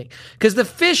interesting because the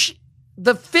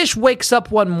fish wakes up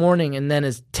one morning and then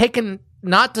is taken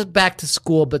not back to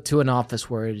school but to an office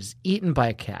where it is eaten by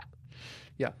a cat.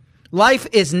 Yeah. Life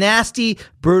is nasty,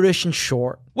 brutish, and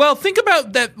short. Well, think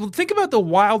about that. Think about the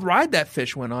wild ride that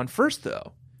fish went on first,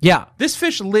 though. Yeah. This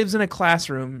fish lives in a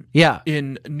classroom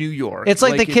in New York. It's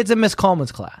like the kids in Miss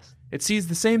Coleman's class. It sees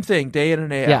the same thing day in and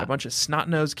day out. A bunch of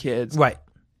snot-nosed kids. Right.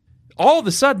 All of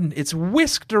a sudden, it's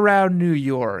whisked around New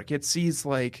York. It sees,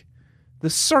 like, the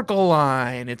Circle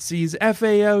Line. It sees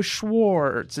FAO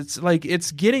Schwartz. It's like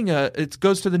it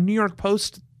goes to the New York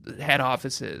Post head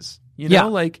offices. You know,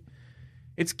 like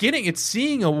it's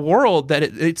seeing a world that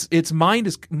its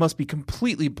mind must be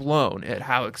completely blown at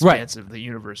how expansive the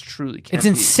universe truly can be. It's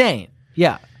insane.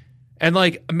 Yeah. And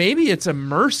like maybe it's a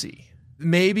mercy.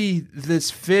 Maybe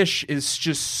this fish is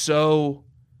just so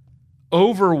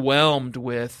overwhelmed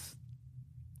with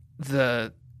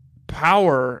the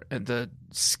power and the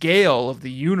scale of the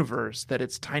universe that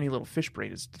its tiny little fish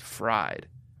brain is fried.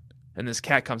 And this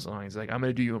cat comes along. He's like, I'm going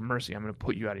to do you a mercy. I'm going to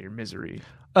put you out of your misery.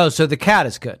 Oh, so the cat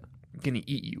is good. I'm going to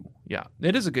eat you. Yeah.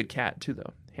 It is a good cat, too,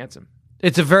 though. Handsome.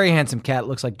 It's a very handsome cat. It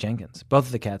looks like Jenkins. Both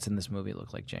of the cats in this movie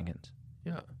look like Jenkins.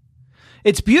 Yeah.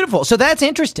 It's beautiful. So that's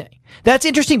interesting.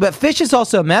 But fish is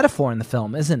also a metaphor in the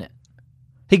film, isn't it?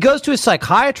 He goes to a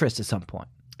psychiatrist at some point.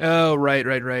 Oh, right.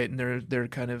 And they're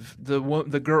kind of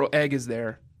the girl Egg is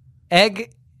there.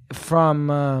 Egg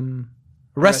from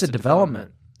Arrested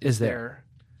Development is there.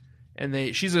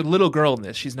 And she's a little girl in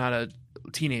this. She's not a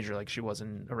teenager like she was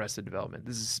in Arrested Development.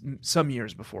 This is some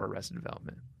years before Arrested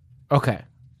Development. Okay.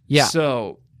 Yeah.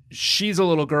 So she's a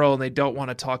little girl and they don't want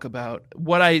to talk about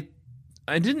what I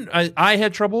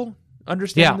had trouble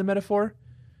understanding the metaphor.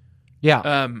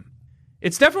 Yeah.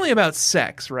 It's definitely about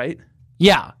sex, right?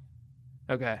 Yeah.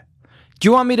 Okay. Do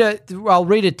you want me to? I'll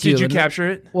read it to you. Did you capture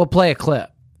it? We'll play a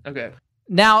clip. Okay.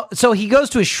 Now, so he goes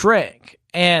to a shrink,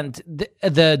 and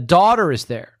the daughter is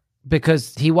there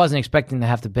because he wasn't expecting to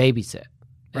have to babysit.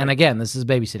 Right. And again, this is a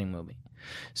babysitting movie.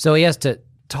 So he has to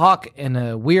talk in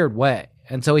a weird way.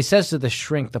 And so he says to the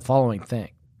shrink the following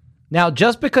thing. Now,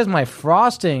 just because my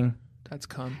frosting... That's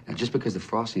cum. And just because the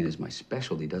frosting is my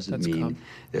specialty doesn't mean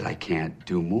that I can't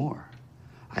do more.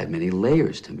 I have many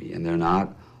layers to me, and they're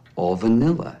not all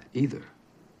vanilla either.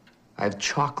 I have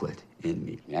chocolate in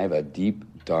me. I have a deep,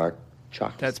 dark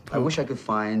chocolate. That's poop. I wish I could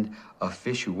find a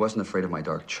fish who wasn't afraid of my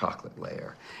dark chocolate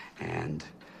layer. And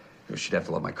she'd have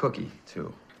to love my cookie,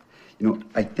 too. You know,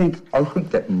 I think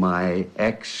that my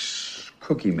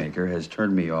ex-cookie maker has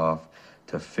turned me off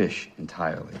to fish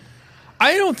entirely.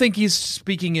 I don't think he's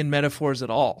speaking in metaphors at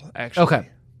all, actually. Okay.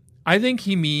 I think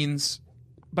he means,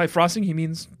 by frosting, he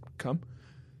means cum.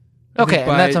 Okay,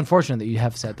 and that's unfortunate that you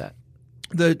have said that.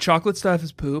 The chocolate stuff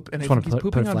is poop, and I think he's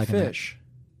pooping on fish.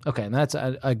 Okay, and that's,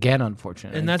 again,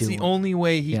 unfortunate. And that's the only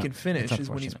way he can finish is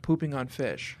when he's pooping on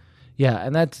fish. Yeah,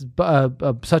 and that's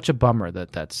such a bummer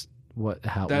that's what the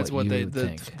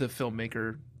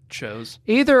filmmaker chose.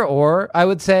 Either or, I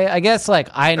would say. I guess, like,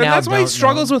 and that's why he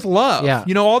struggles with love. Yeah.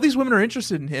 You know, all these women are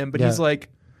interested in him, but he's like...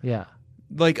 Yeah.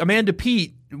 Like, Amanda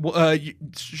Peet,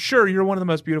 sure, you're one of the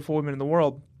most beautiful women in the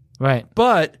world. Right.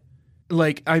 But...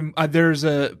 Like I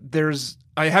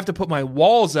have to put my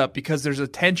walls up because there's a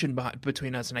tension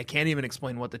between us, and I can't even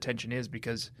explain what the tension is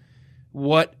because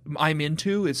what I'm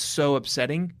into is so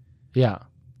upsetting Yeah.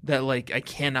 that like I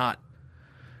cannot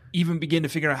even begin to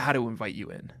figure out how to invite you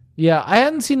in. Yeah, I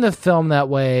hadn't seen the film that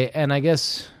way, and I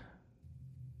guess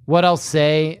what I'll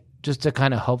say, just to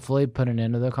kind of hopefully put an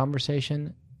end to the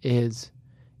conversation, is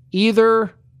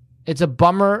either it's a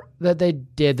bummer that they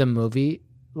did the movie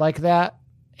like that,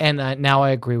 and now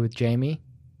I agree with Jamie,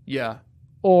 Yeah.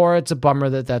 or it's a bummer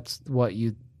that that's what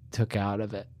you took out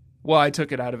of it. Well, I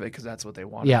took it out of it because that's what they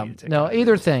wanted. Yeah, me to take no, out of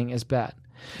either it. thing is bad.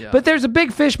 Yeah. But there's a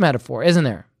big fish metaphor, isn't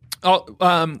there? Oh,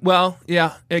 well,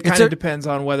 yeah. It kind a- of depends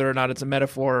on whether or not it's a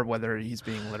metaphor or whether he's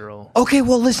being literal. Okay,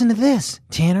 well, listen to this,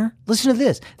 Tanner. Listen to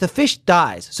this. The fish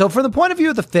dies. So from the point of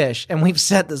view of the fish, and we've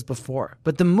said this before,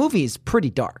 but the movie is pretty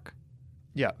dark.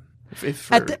 Yeah,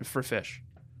 for fish.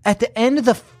 At the end of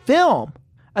the film,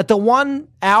 at the 1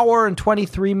 hour and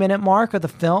 23 minute mark of the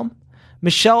film,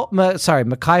 Mekhi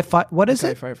Phifer. What is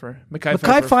it? Pfeiffer. Mekhi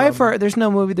Phifer. from There's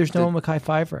no movie. There's no Mekhi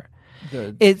Phifer.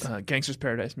 The It's- Gangster's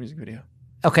Paradise music video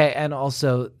Okay, and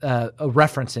also a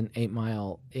reference in 8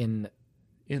 Mile in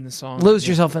in the song. Lose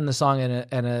Yourself in the song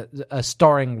and a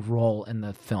starring role in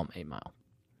the film 8 Mile.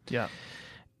 Yeah.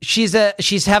 She's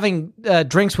having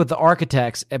drinks with the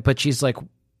architects, but she's like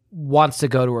wants to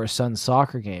go to her son's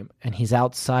soccer game, and he's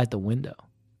outside the window.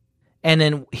 And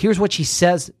then here's what she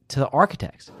says to the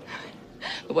architects.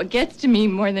 But what gets to me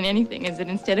more than anything is that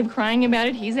instead of crying about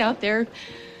it, he's out there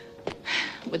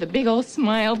with a big old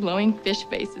smile blowing fish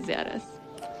faces at us.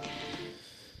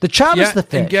 The child is the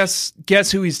fish. And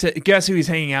guess who he's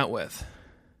hanging out with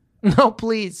No,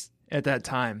 please. at that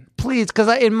time? Please, because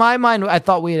in my mind, I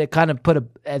thought we had kind of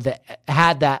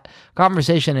had that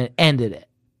conversation and ended it.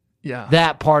 Yeah.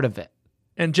 That part of it.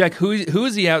 And Jack, who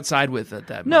is he outside with at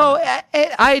that No, moment?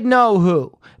 I know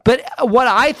who. But what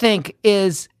I think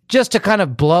is just to kind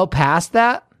of blow past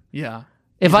that, Yeah.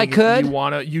 if You I think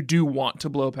could, you do want to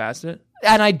blow past it?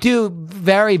 and I do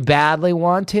very badly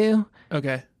want to,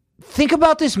 Okay. think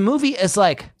about this movie as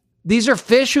like, these are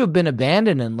fish who have been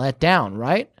abandoned and let down,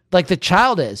 right? Like the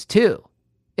child is too.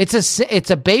 It's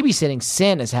a babysitting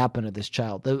sin has happened to this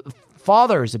child. The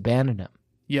father has abandoned him.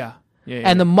 Yeah. Yeah.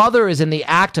 And the mother is in the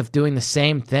act of doing the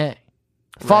same thing.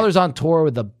 Father's on tour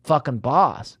with the fucking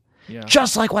boss. Yeah.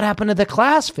 Just like what happened to the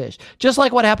class fish. Just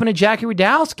like what happened to Jackie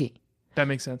Radowski. That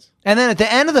makes sense. And then at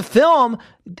the end of the film,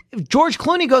 George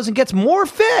Clooney goes and gets more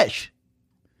fish.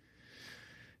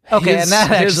 Okay, His- and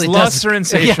that his actually lusts are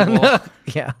insatiable.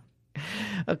 Yeah.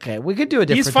 Okay, we could do a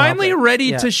different He's finally topic. ready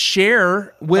Yeah. to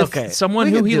share with Okay, someone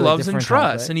we who could he do a loves and different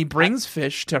trusts. topic. And he brings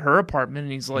fish to her apartment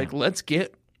and he's like, let's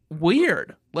get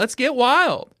weird. Let's get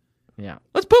wild. Yeah.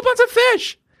 Let's poop on some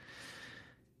fish.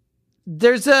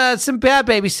 There's some bad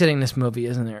babysitting in this movie,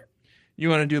 isn't there? You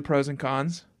want to do pros and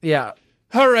cons? Yeah.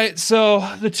 All right. So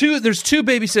there's two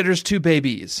babysitters, two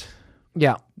babies.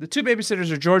 Yeah. The two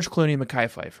babysitters are George Clooney and Mekhi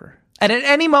Phifer. And at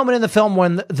any moment in the film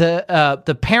when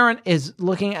the parent is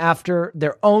looking after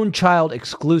their own child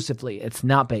exclusively, it's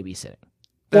not babysitting.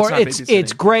 That's or not it's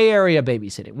babysitting. gray area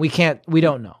babysitting. We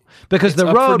don't know. Because It's The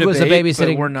up for Road was a debate, but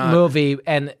babysitting we're not- movie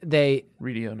and they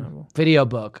Radio novel. video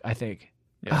book, I think.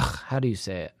 Yeah. Ugh, how do you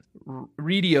say it?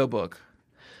 Radio book.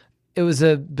 It was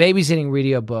a babysitting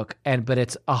radio book, but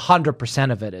it's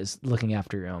 100% of it is looking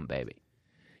after your own baby.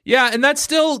 Yeah, and that's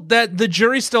still that the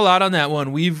jury's still out on that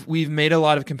one. We've made a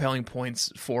lot of compelling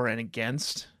points for and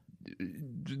against.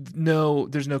 No,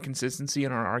 there's no consistency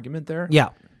in our argument there. Yeah.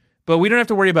 But we don't have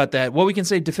to worry about that. What we can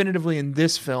say definitively in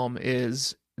this film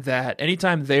is that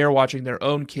anytime they are watching their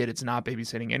own kid, it's not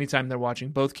babysitting. Anytime they're watching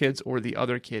both kids or the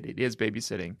other kid, it is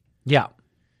babysitting. Yeah.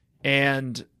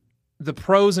 And the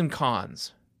pros and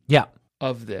cons Yeah.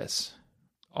 of this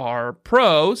are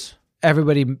pros.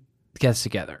 Everybody gets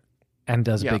together and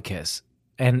does a Yeah. big kiss.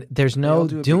 And there's all no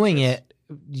do a big doing kiss.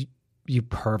 it, you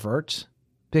perverts.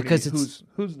 What do you Because mean? it's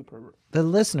who's the pervert? the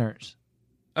listeners.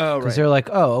 Oh, Because right. they're like,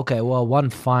 oh, okay, well, one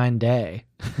fine day.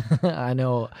 I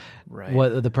know Right.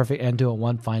 what the perfect end to a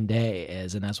one fine day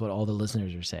is, and that's what all the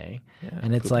listeners are saying. Yeah,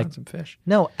 and it's poop like, on some fish.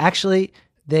 no, actually,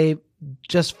 they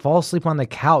just fall asleep on the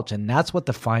couch, and that's what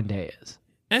the fine day is.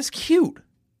 That's cute.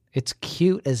 It's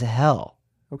cute as hell.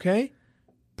 Okay.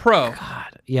 Pro.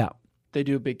 God, yeah. They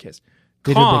do a big kiss.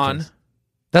 They do a big Con. kiss.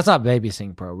 That's not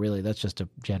babysitting pro, really. That's just a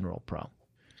general pro.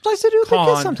 It's nice to do a big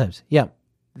kiss Con. sometimes. Yeah.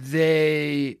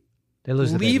 They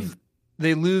lose the baby.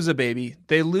 They lose a baby.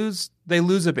 They lose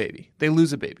a baby. They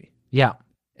lose a baby. Yeah.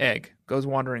 Egg goes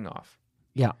wandering off.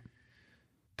 Yeah.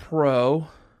 Pro.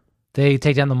 They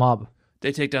take down the mob.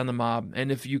 They take down the mob.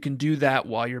 And if you can do that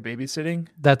while you're babysitting,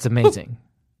 That's amazing.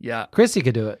 yeah. Chrissy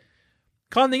could do it.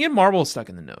 Con, they get marbles stuck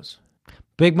in the nose.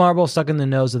 Big marble stuck in the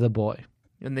nose of the boy.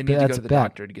 And they need to That's go to the bad.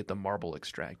 doctor to get the marble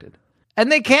extracted.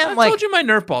 And they can't I told you my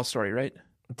Nerf ball story, right?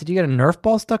 Did you get a Nerf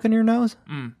ball stuck in your nose?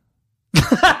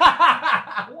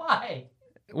 Why?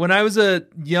 When I was a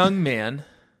young man,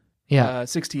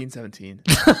 16, 17,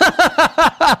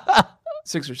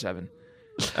 6 or 7,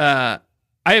 I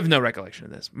have no recollection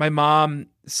of this. My mom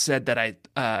said that I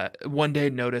one day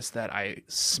noticed that I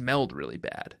smelled really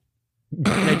bad.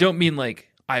 And I don't mean like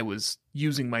I was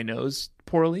using my nose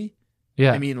poorly.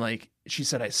 Yeah. I mean like she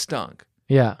said I stunk.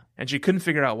 Yeah. And she couldn't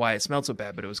figure out why it smelled so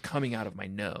bad, but it was coming out of my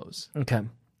nose. Okay.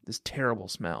 This terrible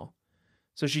smell.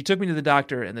 So she took me to the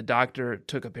doctor, and the doctor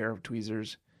took a pair of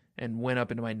tweezers and went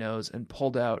up into my nose and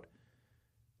pulled out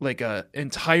like a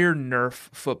entire Nerf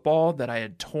football that I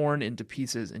had torn into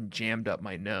pieces and jammed up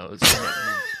my nose. And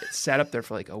it sat up there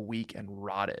for like a week and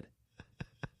rotted.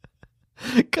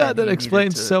 God, that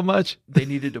explains so much. They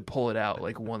needed to pull it out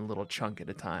like one little chunk at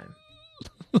a time.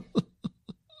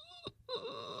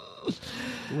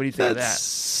 What do you think of that?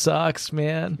 Sucks,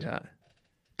 man. Yeah.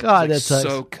 God, that sucks.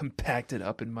 So compacted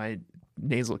up in my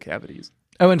nasal cavities.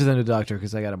 I went to the doctor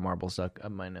because I got a marble stuck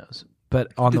up my nose.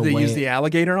 But on Did the they way, use the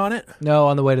alligator on it? No,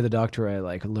 on the way to the doctor,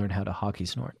 I learned how to hockey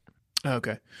snort.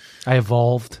 Okay. I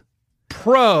evolved.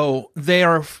 They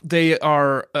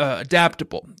are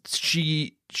adaptable.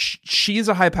 She is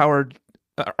a high-powered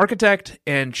architect,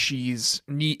 and she's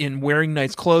in wearing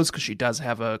nice clothes because she does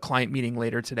have a client meeting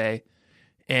later today.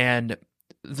 And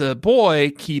the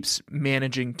boy keeps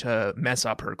managing to mess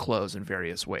up her clothes in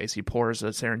various ways. He pours a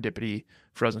Serendipity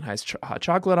frozen hot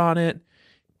chocolate on it.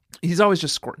 He's always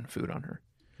just squirting food on her.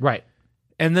 Right.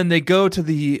 And then they go to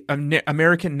the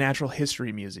American Natural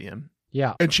History Museum.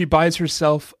 Yeah. And she buys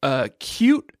herself a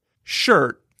cute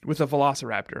shirt with a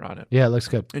velociraptor on it. Yeah, it looks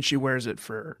good. And she wears it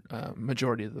for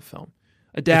majority of the film.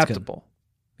 Adaptable.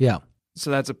 Yeah. So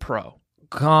that's a pro.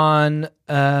 Con,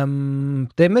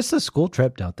 they missed the school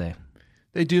trip, don't they?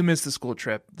 They do miss the school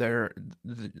trip. They're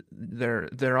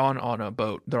on a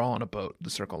boat. They're all on a boat, the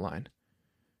Circle Line.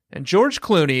 And George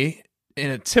Clooney,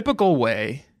 in a typical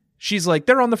way, she's like,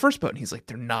 they're on the first boat. And he's like,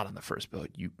 they're not on the first boat,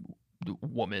 you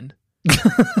woman.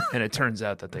 And it turns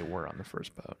out that they were on the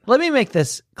first boat. Let me make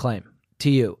this claim to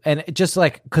you. And just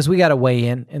like, because we got to weigh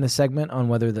in the segment on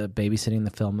whether the babysitting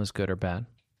the film is good or bad.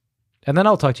 And then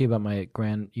I'll talk to you about my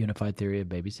grand unified theory of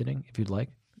babysitting, if you'd like.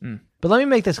 But let me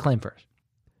make this claim first.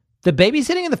 The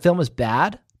babysitting in the film is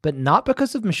bad, but not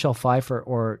because of Michelle Pfeiffer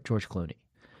or George Clooney.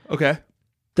 Okay.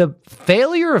 The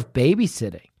failure of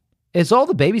babysitting is all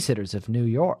the babysitters of New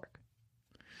York.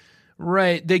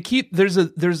 Right. There's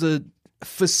a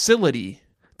facility.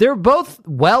 They're both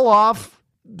well-off,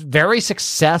 very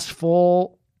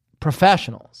successful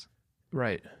professionals.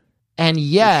 Right. And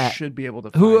yet, should be able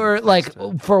to who are like,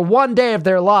 for one day of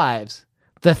their lives,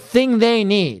 the thing they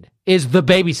need is the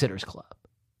Babysitters Club.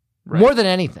 Right. More than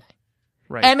anything.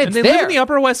 Right. And it's they there. live in the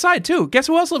Upper West Side, too. Guess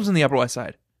who else lives in the Upper West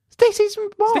Side? Stacey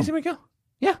McGill.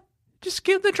 Yeah.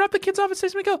 They drop the kids off at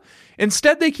Stacey McGill.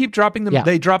 Instead, they keep dropping them. Yeah.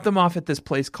 They drop them off at this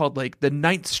place called like the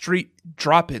 9th Street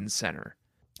Drop-In Center.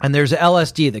 And there's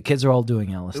LSD. The kids are all doing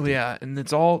LSD. Yeah, and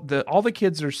it's all the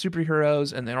kids are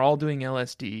superheroes, and they're all doing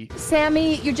LSD.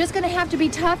 Sammy, you're just gonna have to be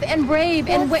tough and brave.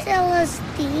 And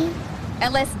LSD?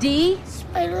 LSD?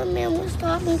 Spider-Man was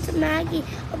talking to Maggie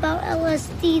about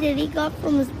LSD that he got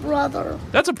from his brother.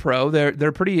 That's a pro.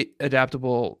 They're pretty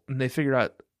adaptable, and they figure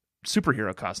out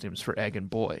superhero costumes for Egg and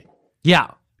Boy.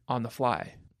 Yeah. On the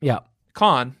fly. Yeah.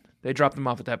 Con, they drop them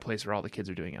off at that place where all the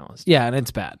kids are doing LSD. Yeah, and it's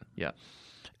bad. Yeah.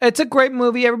 It's a great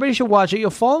movie. Everybody should watch it. You'll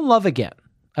fall in love again.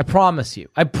 I promise you.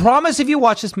 I promise if you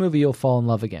watch this movie, you'll fall in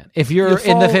love again. If you're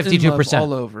in the 52%.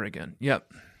 All over again.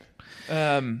 Yep.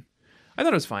 I thought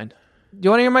it was fine. Do you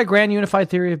want to hear my grand unified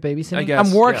theory of babysitting? I guess.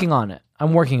 I'm working on it.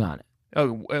 Oh,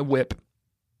 whip.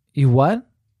 You what?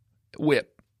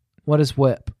 Whip. What is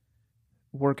whip?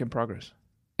 Work in progress.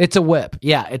 It's a whip.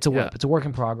 Yeah, it's a whip. Yeah. It's a work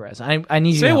in progress. I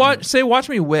need you to say watch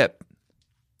me whip.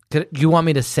 Do you want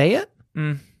me to say it?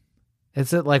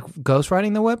 Is it like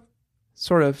ghostwriting the whip?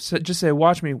 Sort of. So just say,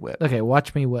 watch me whip. Okay,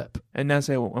 watch me whip. And now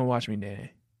say, watch me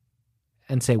nay-nay.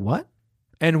 And say what?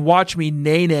 And watch me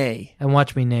nay-nay. And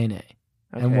watch me nay-nay.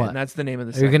 Okay, and what? And that's the name of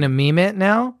the segment. Are you going to meme it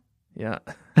now? Yeah.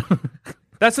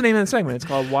 That's the name of the segment. It's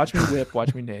called Watch Me Whip,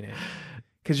 Watch Me Nay-nay.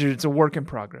 Because it's a work in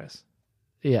progress.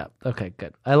 Yeah. Okay,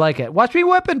 good. I like it. Watch me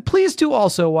whip, and please do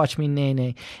also watch me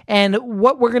nay-nay. And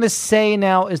what we're going to say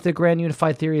now is the grand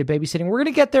unified theory of babysitting. We're going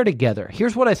to get there together.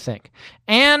 Here's what I think.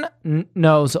 Anne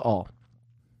knows all.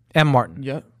 M. Martin.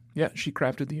 Yeah. Yeah. She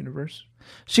crafted the universe.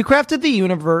 She crafted the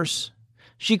universe.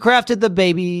 She crafted the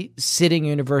babysitting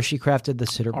universe. She crafted the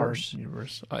Sitterverse. Our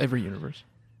universe. Every universe.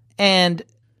 And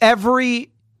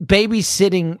every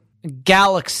babysitting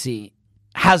galaxy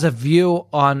has a view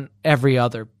on every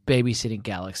other babysitting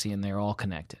galaxy, and they're all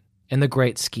connected in the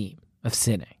great scheme of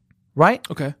Cine, right?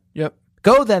 Okay. Yep.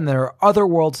 Go then, there are other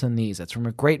worlds than these. That's from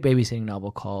a great babysitting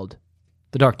novel called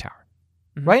The Dark Tower,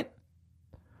 right?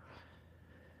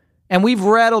 And we've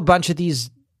read a bunch of these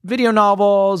video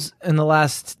novels in the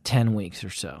last 10 weeks or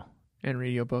so. And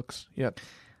radio books. Yep.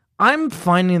 I'm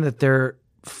finding that they're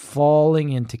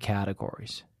falling into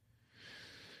categories.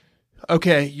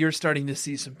 Okay, you're starting to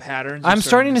see some patterns. I'm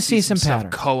starting to see some stuff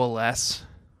patterns coalesce.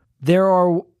 There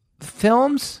are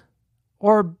films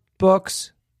or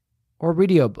books or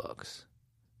radio books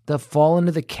that fall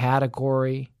into the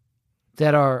category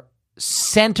that are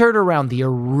centered around the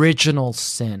original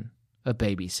sin of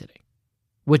babysitting,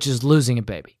 which is losing a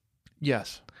baby.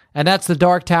 Yes. And that's The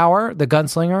Dark Tower, The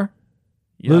Gunslinger,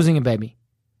 losing a baby.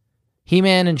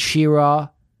 He-Man and She-Ra,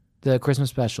 the Christmas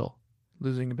special.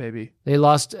 Losing a baby. They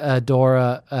lost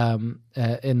Dora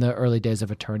in the early days of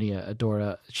Eternia.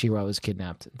 Dora, She-Ra was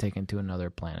kidnapped and taken to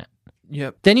another planet.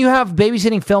 Yep. Then you have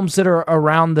babysitting films that are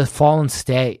around the fallen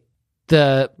state,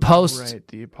 the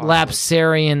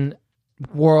post-lapsarian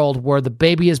world where the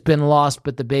baby has been lost,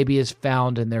 but the baby is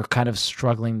found, and they're kind of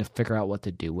struggling to figure out what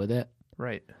to do with it.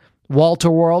 Right. Walter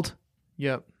World.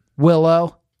 Yep.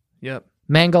 Willow. Yep.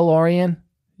 Mandalorian.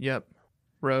 Yep.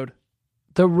 Road.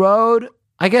 The Road,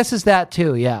 I guess, is that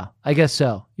too. Yeah, I guess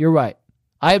so. You're right.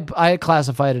 I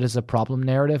classified it as a problem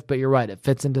narrative, but you're right. It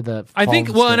fits into the. I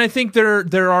think. Well, and I think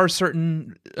there are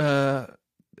certain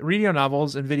radio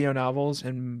novels and video novels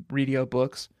and radio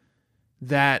books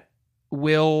that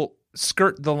will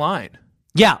skirt the line.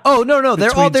 Yeah. Oh no.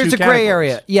 They're all there's a gray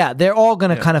area. Yeah, they're all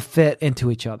going to kind of fit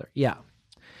into each other. Yeah.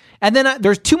 And then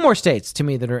there's two more states to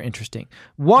me that are interesting.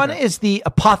 One is the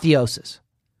apotheosis.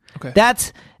 Okay.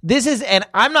 This is, and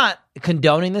I'm not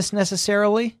condoning this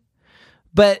necessarily,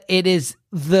 but it is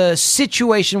the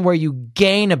situation where you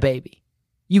gain a baby.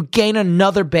 You gain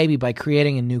another baby by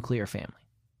creating a nuclear family.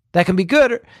 That can be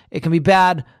good, or it can be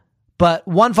bad, but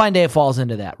one fine day it falls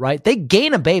into that, right? They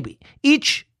gain a baby.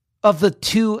 Each of the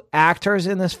two actors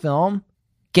in this film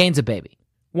gains a baby.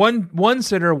 One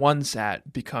sitter, one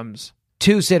sat becomes...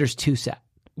 Two sitters, two sat.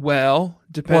 Well,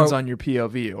 depends on your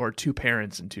POV, or two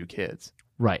parents and two kids.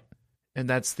 Right. And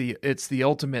it's the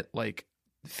ultimate, like,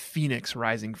 phoenix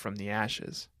rising from the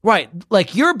ashes. Right.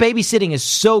 Like, your babysitting is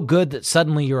so good that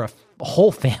suddenly you're a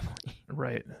whole family.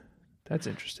 Right. That's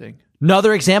interesting.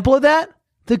 Another example of that,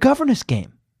 The Governess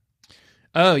Game.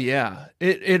 Oh, yeah.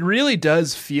 It really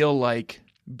does feel like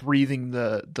breathing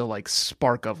the like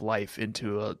spark of life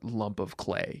into a lump of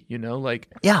clay, you know? Like,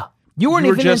 yeah. You weren't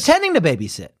even intending to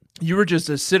babysit. You were just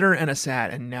a sitter and a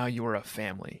sat, and now you are a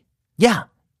family. Yeah.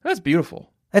 That's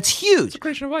beautiful. That's huge. It's a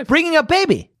creation of life. Bringing up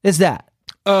baby is that.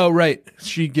 Oh, right.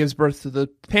 She gives birth to the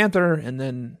panther, and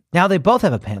then... Now they both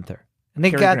have a panther. And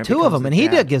they got two of them, and he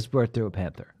gives birth to a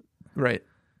panther. Right.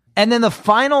 And then the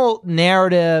final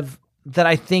narrative that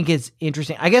I think is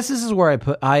interesting, I guess this is where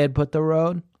I had put The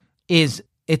Road, is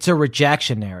it's a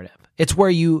rejection narrative. It's where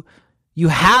you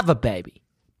have a baby,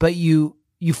 but you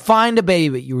find a baby,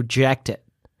 but you reject it.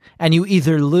 And you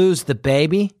either lose the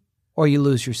baby or you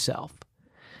lose yourself.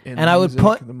 And I would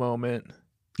put the moment.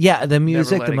 Yeah, the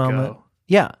music, the moment.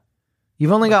 Yeah.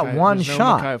 You've only got one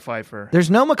shot. There's no Mekhi Phifer.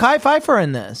 There's no Mekhi Phifer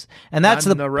in this. And that's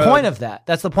the point of that.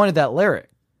 That's the point of that lyric.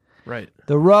 Right.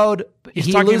 The Road.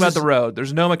 He's talking about The Road.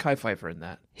 There's no Mekhi Phifer in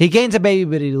that. He gains a baby,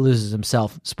 but he loses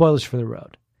himself. Spoilers for The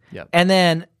Road. Yep. And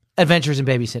then Adventures in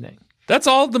Babysitting. That's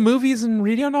all the movies and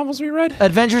radio novels we read?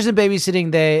 Adventures in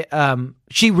Babysitting,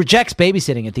 she rejects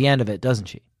babysitting at the end of it, doesn't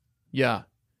she? Yeah.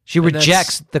 She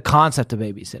rejects the concept of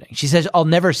babysitting. She says, I'll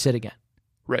never sit again.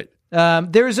 Right.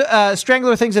 There's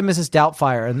Strangler Things and Mrs.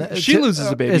 Doubtfire. And she loses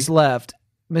a baby. Is left.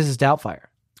 Mrs. Doubtfire.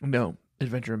 No.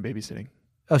 Adventure in Babysitting.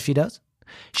 Oh, she does?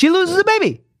 She loses a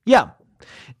baby. Yeah.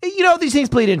 You know, these things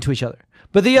bleed into each other.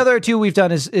 But the other two we've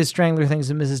done is Strangler Things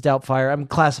and Mrs. Doubtfire. I'm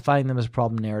classifying them as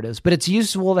problem narratives, but it's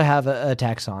useful to have a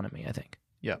taxonomy, I think.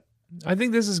 Yeah. I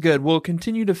think this is good. We'll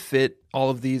continue to fit all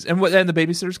of these. And the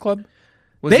Babysitter's Club?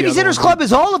 Babysitter's Club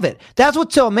is all of it. That's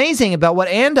what's so amazing about what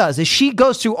Anne does, is she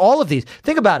goes through all of these.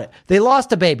 Think about it. They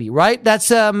lost a baby, right? That's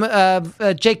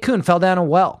Jake Kuhn fell down a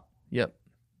well. Yep.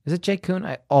 Is it Jake Kuhn?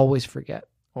 I always forget.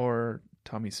 Or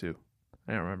Tommy Sue.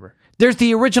 I don't remember. There's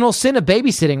the original sin of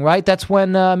babysitting, right? That's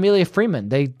when Amelia Freeman,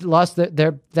 they lost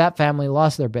that family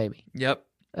lost their baby. Yep.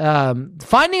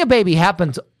 Finding a baby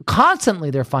happens constantly.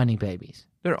 They're finding babies.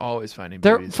 They're always finding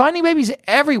babies. They're finding babies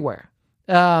everywhere.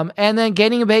 And then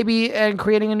gaining a baby and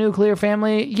creating a nuclear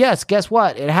family. Yes, guess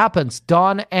what? It happens.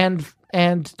 Dawn and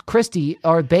Christy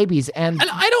are babies, and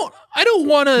I don't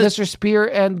want to. Mr. Spear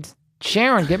and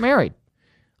Sharon get married.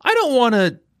 I don't want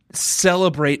to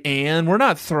celebrate Anne. We're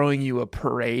not throwing you a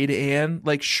parade, Anne.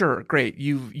 Like, sure, great.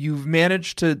 You've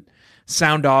managed to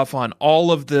sound off on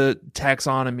all of the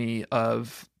taxonomy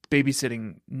of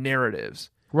babysitting narratives.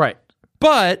 Right.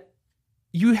 But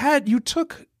you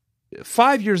took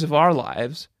 5 years of our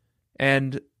lives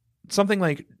and something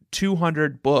like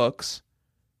 200 books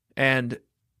and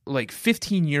like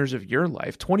 15 years of your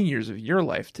life, 20 years of your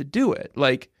life to do it.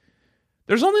 Like,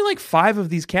 there's only like 5 of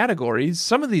these categories.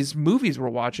 Some of these movies we're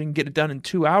watching get it done in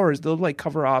 2 hours. They'll like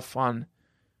cover off on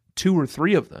 2 or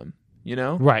 3 of them, you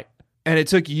know? Right. And it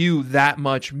took you that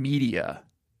much media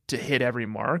to hit every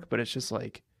mark, but it's just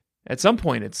like, at some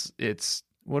point it's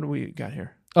what do we got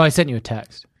here? Oh, I sent you a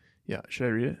text. Yeah, should I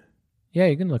read it? Yeah,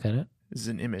 you can look at it. This is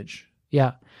an image.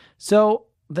 Yeah. So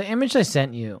the image I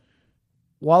sent you,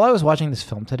 while I was watching this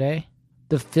film today,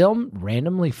 the film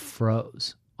randomly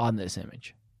froze on this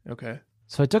image. Okay.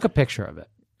 So I took a picture of it.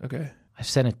 Okay. I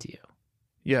sent it to you.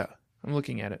 Yeah, I'm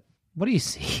looking at it. What do you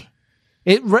see?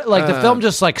 The film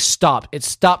just like stopped. It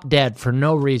stopped dead for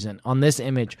no reason on this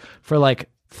image for like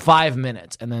 5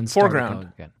 minutes and then started foreground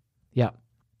going again. Yeah.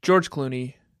 George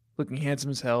Clooney, looking handsome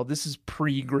as hell. This is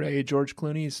pre-gray George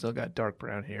Clooney. He's still got dark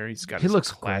brown hair. He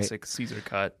looks classic Caesar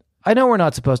cut. I know we're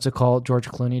not supposed to call George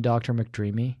Clooney Dr.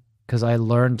 McDreamy because I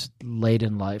learned late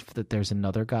in life that there's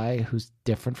another guy who's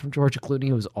different from George Clooney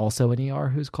who's also in ER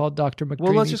who's called Dr. McDreamy.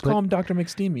 Well, let's just call him Dr.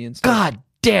 McSteamy instead. God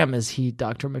damn, is he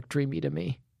Dr. McDreamy to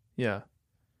me? Yeah.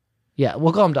 Yeah,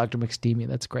 we'll call him Dr. McSteamy.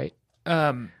 That's great.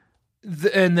 And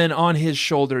then on his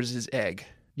shoulders is Egg.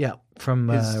 Yeah, from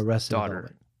his Arrested daughter.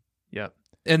 Development. Yeah.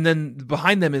 And then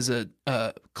behind them is a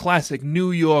classic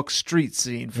New York street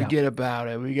scene. Forget about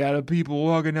it. We got people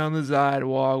walking down the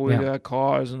sidewalk. We got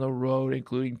cars on the road,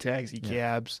 including taxi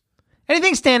cabs.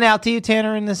 Anything stand out to you,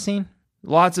 Tanner, in this scene?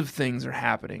 Lots of things are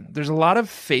happening. There's a lot of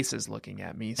faces looking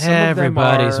at me.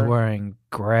 Everybody's wearing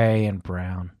gray and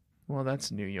brown. Well,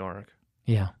 that's New York.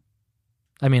 Yeah.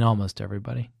 I mean, almost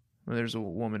everybody. Well, there's a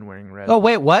woman wearing red. Oh,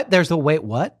 wait, what? There's a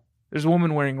what? There's a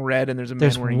woman wearing red and there's a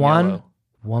man wearing yellow.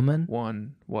 Woman?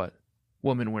 One what?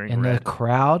 Woman wearing in red. In the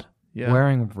crowd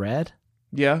wearing red?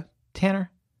 Yeah.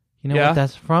 Tanner, you know what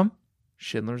that's from?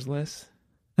 Schindler's List?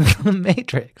 The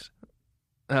Matrix.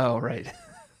 Oh, right.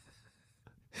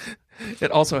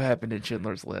 It also happened in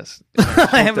Schindler's List.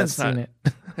 I haven't seen it.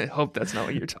 I hope that's not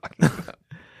what you're talking about.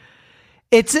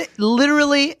 It's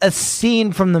literally a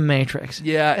scene from The Matrix.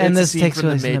 Yeah, and it's this a scene takes from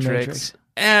place The in Matrix.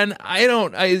 And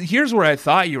here's where I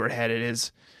thought you were headed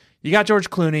is you got George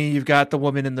Clooney, you've got the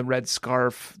woman in the red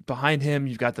scarf behind him,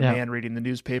 you've got the man reading the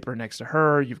newspaper next to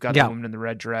her, you've got the woman in the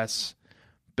red dress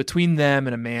between them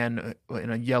and a man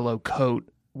in a yellow coat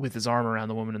with his arm around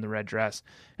the woman in the red dress.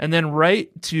 And then right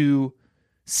to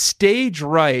stage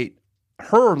right,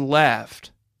 her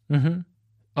left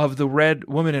of the red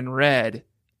woman in red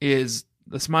is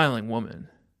the smiling woman.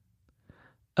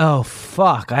 Oh,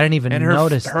 fuck. I didn't even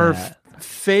notice that. Her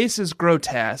face is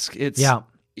grotesque. It's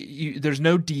there's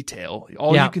no detail.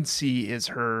 All you can see is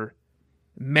her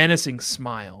menacing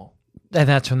smile. And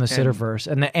that's from the Sitterverse.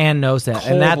 And Anne knows that.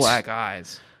 Cold and that's black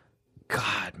eyes.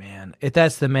 God, man.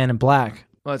 That's the man in black.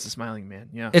 Well, it's a smiling man,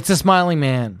 yeah. It's a smiling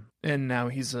man. And now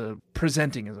he's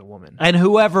presenting as a woman. And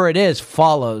whoever it is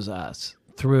follows us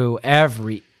through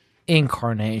every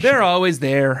incarnation. They're always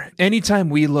there. Anytime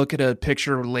we look at a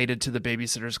picture related to the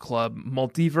Babysitters Club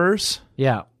multiverse,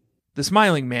 the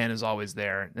smiling man is always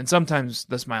there. And sometimes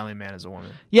the smiling man is a woman.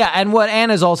 Yeah, and what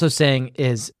Anne is also saying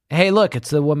is, hey, look,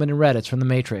 it's the woman in red. It's from The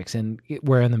Matrix, and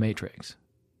we're in The Matrix.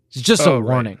 It's just a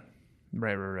warning.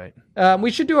 Right.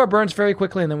 We should do our burns very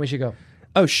quickly, and then we should go.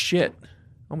 Oh, shit.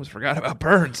 Almost forgot about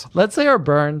burns. Let's say our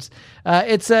burns.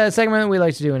 It's a segment that we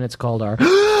like to do, and it's called our...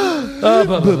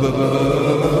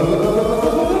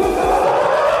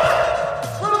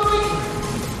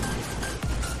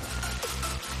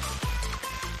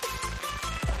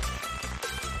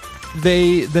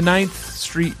 The 9th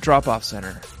Street Drop-Off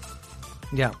Center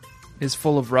is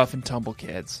full of rough and tumble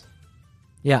kids.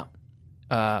 Yeah.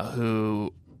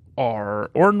 Who are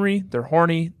ornery, they're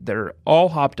horny, they're all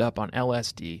hopped up on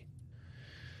LSD.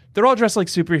 They're all dressed like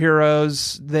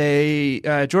superheroes.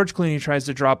 George Clooney tries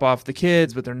to drop off the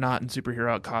kids, but they're not in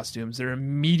superhero costumes. They're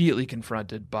immediately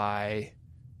confronted by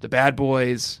the bad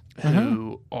boys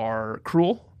who are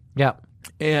cruel. Yeah.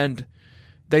 And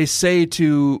they say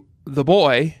to the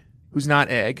boy, who's not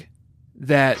Egg,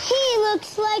 that... He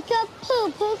looks like a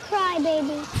poo-poo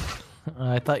crybaby.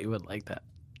 I thought you would like that.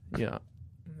 Yeah.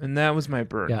 And that was my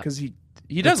burn, because he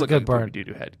does That's look a like a good burn. poopy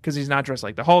doo-doo head, because he's not dressed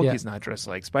like the Hulk, he's not dressed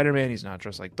like Spider-Man, he's not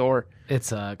dressed like Thor. It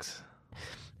sucks.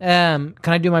 Can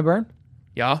I do my burn?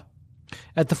 Yeah.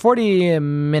 At the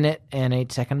 40-minute and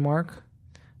 8-second mark,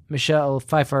 Michelle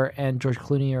Pfeiffer and George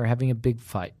Clooney are having a big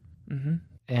fight. Mm-hmm.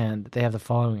 And they have the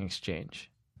following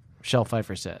exchange. Michelle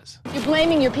Pfeiffer says, You're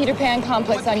blaming your Peter Pan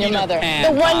complex on your mother. Pan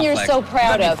The one complex. you're so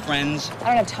proud You of. got any friends? I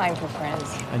don't have time for friends.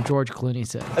 and George Clooney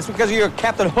says, That's because of your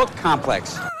Captain Hook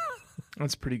complex.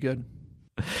 That's pretty good.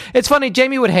 it's funny,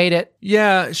 Jamie would hate it.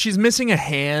 Yeah, she's missing a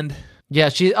hand. Yeah,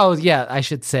 I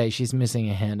should say she's missing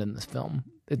a hand in this film.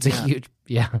 It's a huge,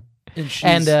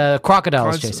 And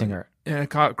Crocodile's chasing her. Yeah,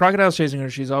 Crocodile's chasing her.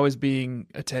 She's always being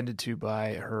attended to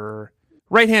by her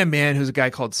right-hand man, who's a guy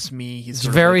called Smee. He's sort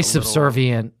of very like a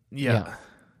subservient. Little,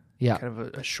 Yeah. kind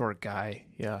of a short guy.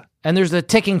 Yeah. And there's a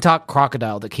ticking talk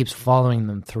crocodile that keeps following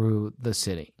them through the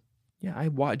city. Yeah,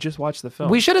 I just watched the film.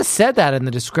 We should have said that in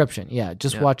the description. Yeah,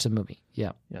 just watch the movie.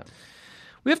 Yeah. Yeah.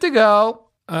 We have to go.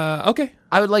 Okay.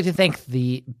 I would like to thank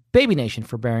the Baby Nation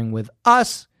for bearing with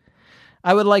us.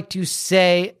 I would like to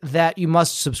say that you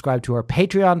must subscribe to our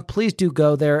Patreon. Please do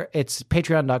go there. It's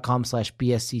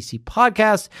patreon.com/BSCC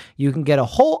podcast. You can get a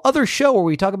whole other show where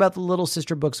we talk about the Little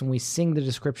Sister books and we sing the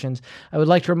descriptions. I would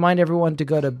like to remind everyone to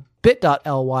go to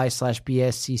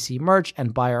bit.ly/BSCC merch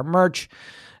and buy our merch.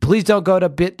 Please don't go to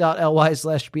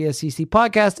bit.ly/BSCC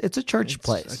podcast. It's a church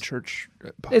place. A church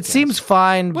podcast. It seems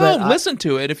fine, Well, but listen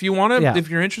to it. If you want to, Yeah. if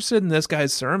you're interested in this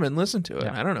guy's sermon, listen to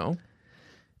it. I don't know.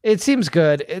 it seems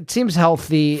good. It seems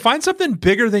healthy. Find something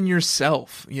bigger than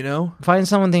yourself, Find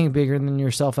something bigger than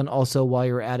yourself. And also, while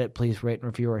you're at it, please rate and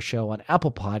review our show on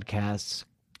Apple Podcasts.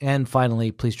 And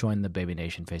finally, please join the Baby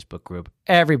Nation Facebook group.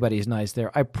 Everybody's nice there.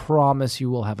 I promise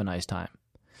you will have a nice time.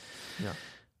 Yeah.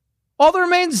 All that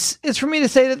remains is for me to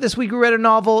say that this week we read a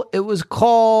novel. It was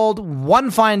called One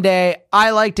Fine Day.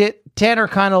 I liked it. Tanner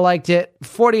kind of liked it.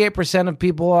 48% of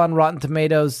people on Rotten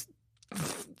Tomatoes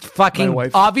fucking My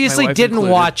wife obviously didn't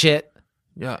included. watch it.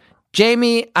 Yeah.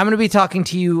 Jamie, I'm going to be talking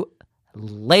to you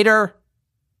later.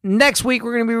 Next week,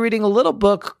 we're going to be reading a little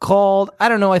book called, I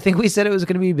don't know, I think we said it was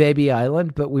going to be Baby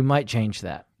Island, but we might change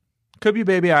that. Could be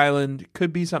Baby Island.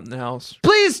 Could be something else.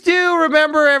 Please do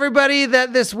remember, everybody,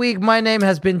 that this week my name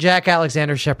has been Jack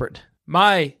Alexander Shepard.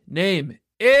 My name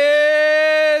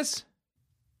is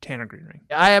Tanner Greenring.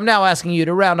 I am now asking you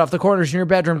to round off the corners in your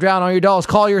bedroom, drown all your dolls,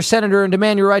 call your senator, and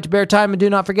demand your right to bear time. And do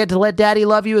not forget to let Daddy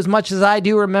love you as much as I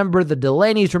do. Remember the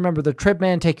Delaney's. Remember the Trip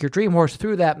Man. Take your dream horse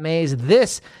through that maze.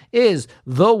 This is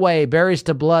the way. Berries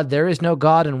to blood. There is no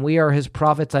God, and we are his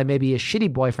prophets. I may be a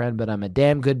shitty boyfriend, but I'm a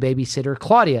damn good babysitter.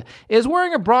 Claudia is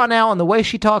wearing a bra now, and the way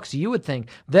she talks, you would think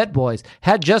that boys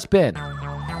had just been.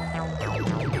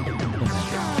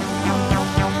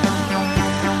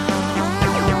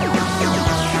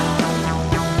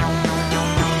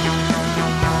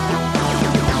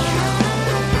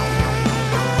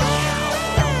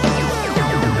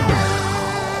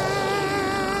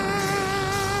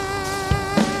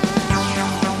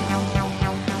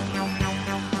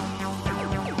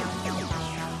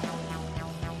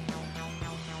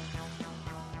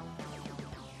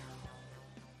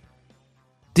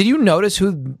 Did you notice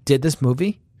who did this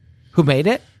movie? Who made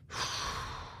it?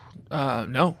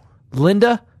 No.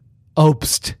 Linda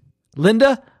Obst.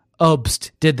 Linda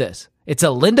Obst did this. It's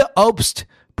a Linda Obst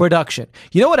production.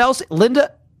 You know what else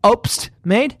Linda Obst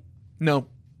made? No.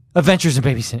 Adventures in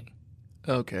Babysitting.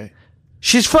 Okay.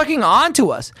 She's fucking on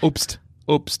to us. Obst.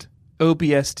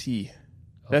 OBST.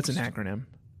 That's an acronym.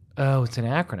 Oh, it's an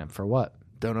acronym for what?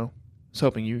 Don't know. I was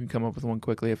hoping you could come up with one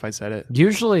quickly if I said it.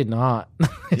 Usually not.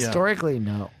 Historically,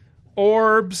 no.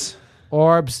 Orbs.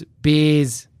 Orbs,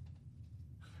 bees.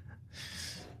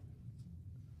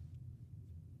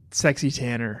 Sexy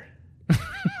Tanner.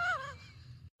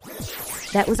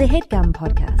 That was a HeadGum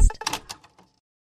podcast.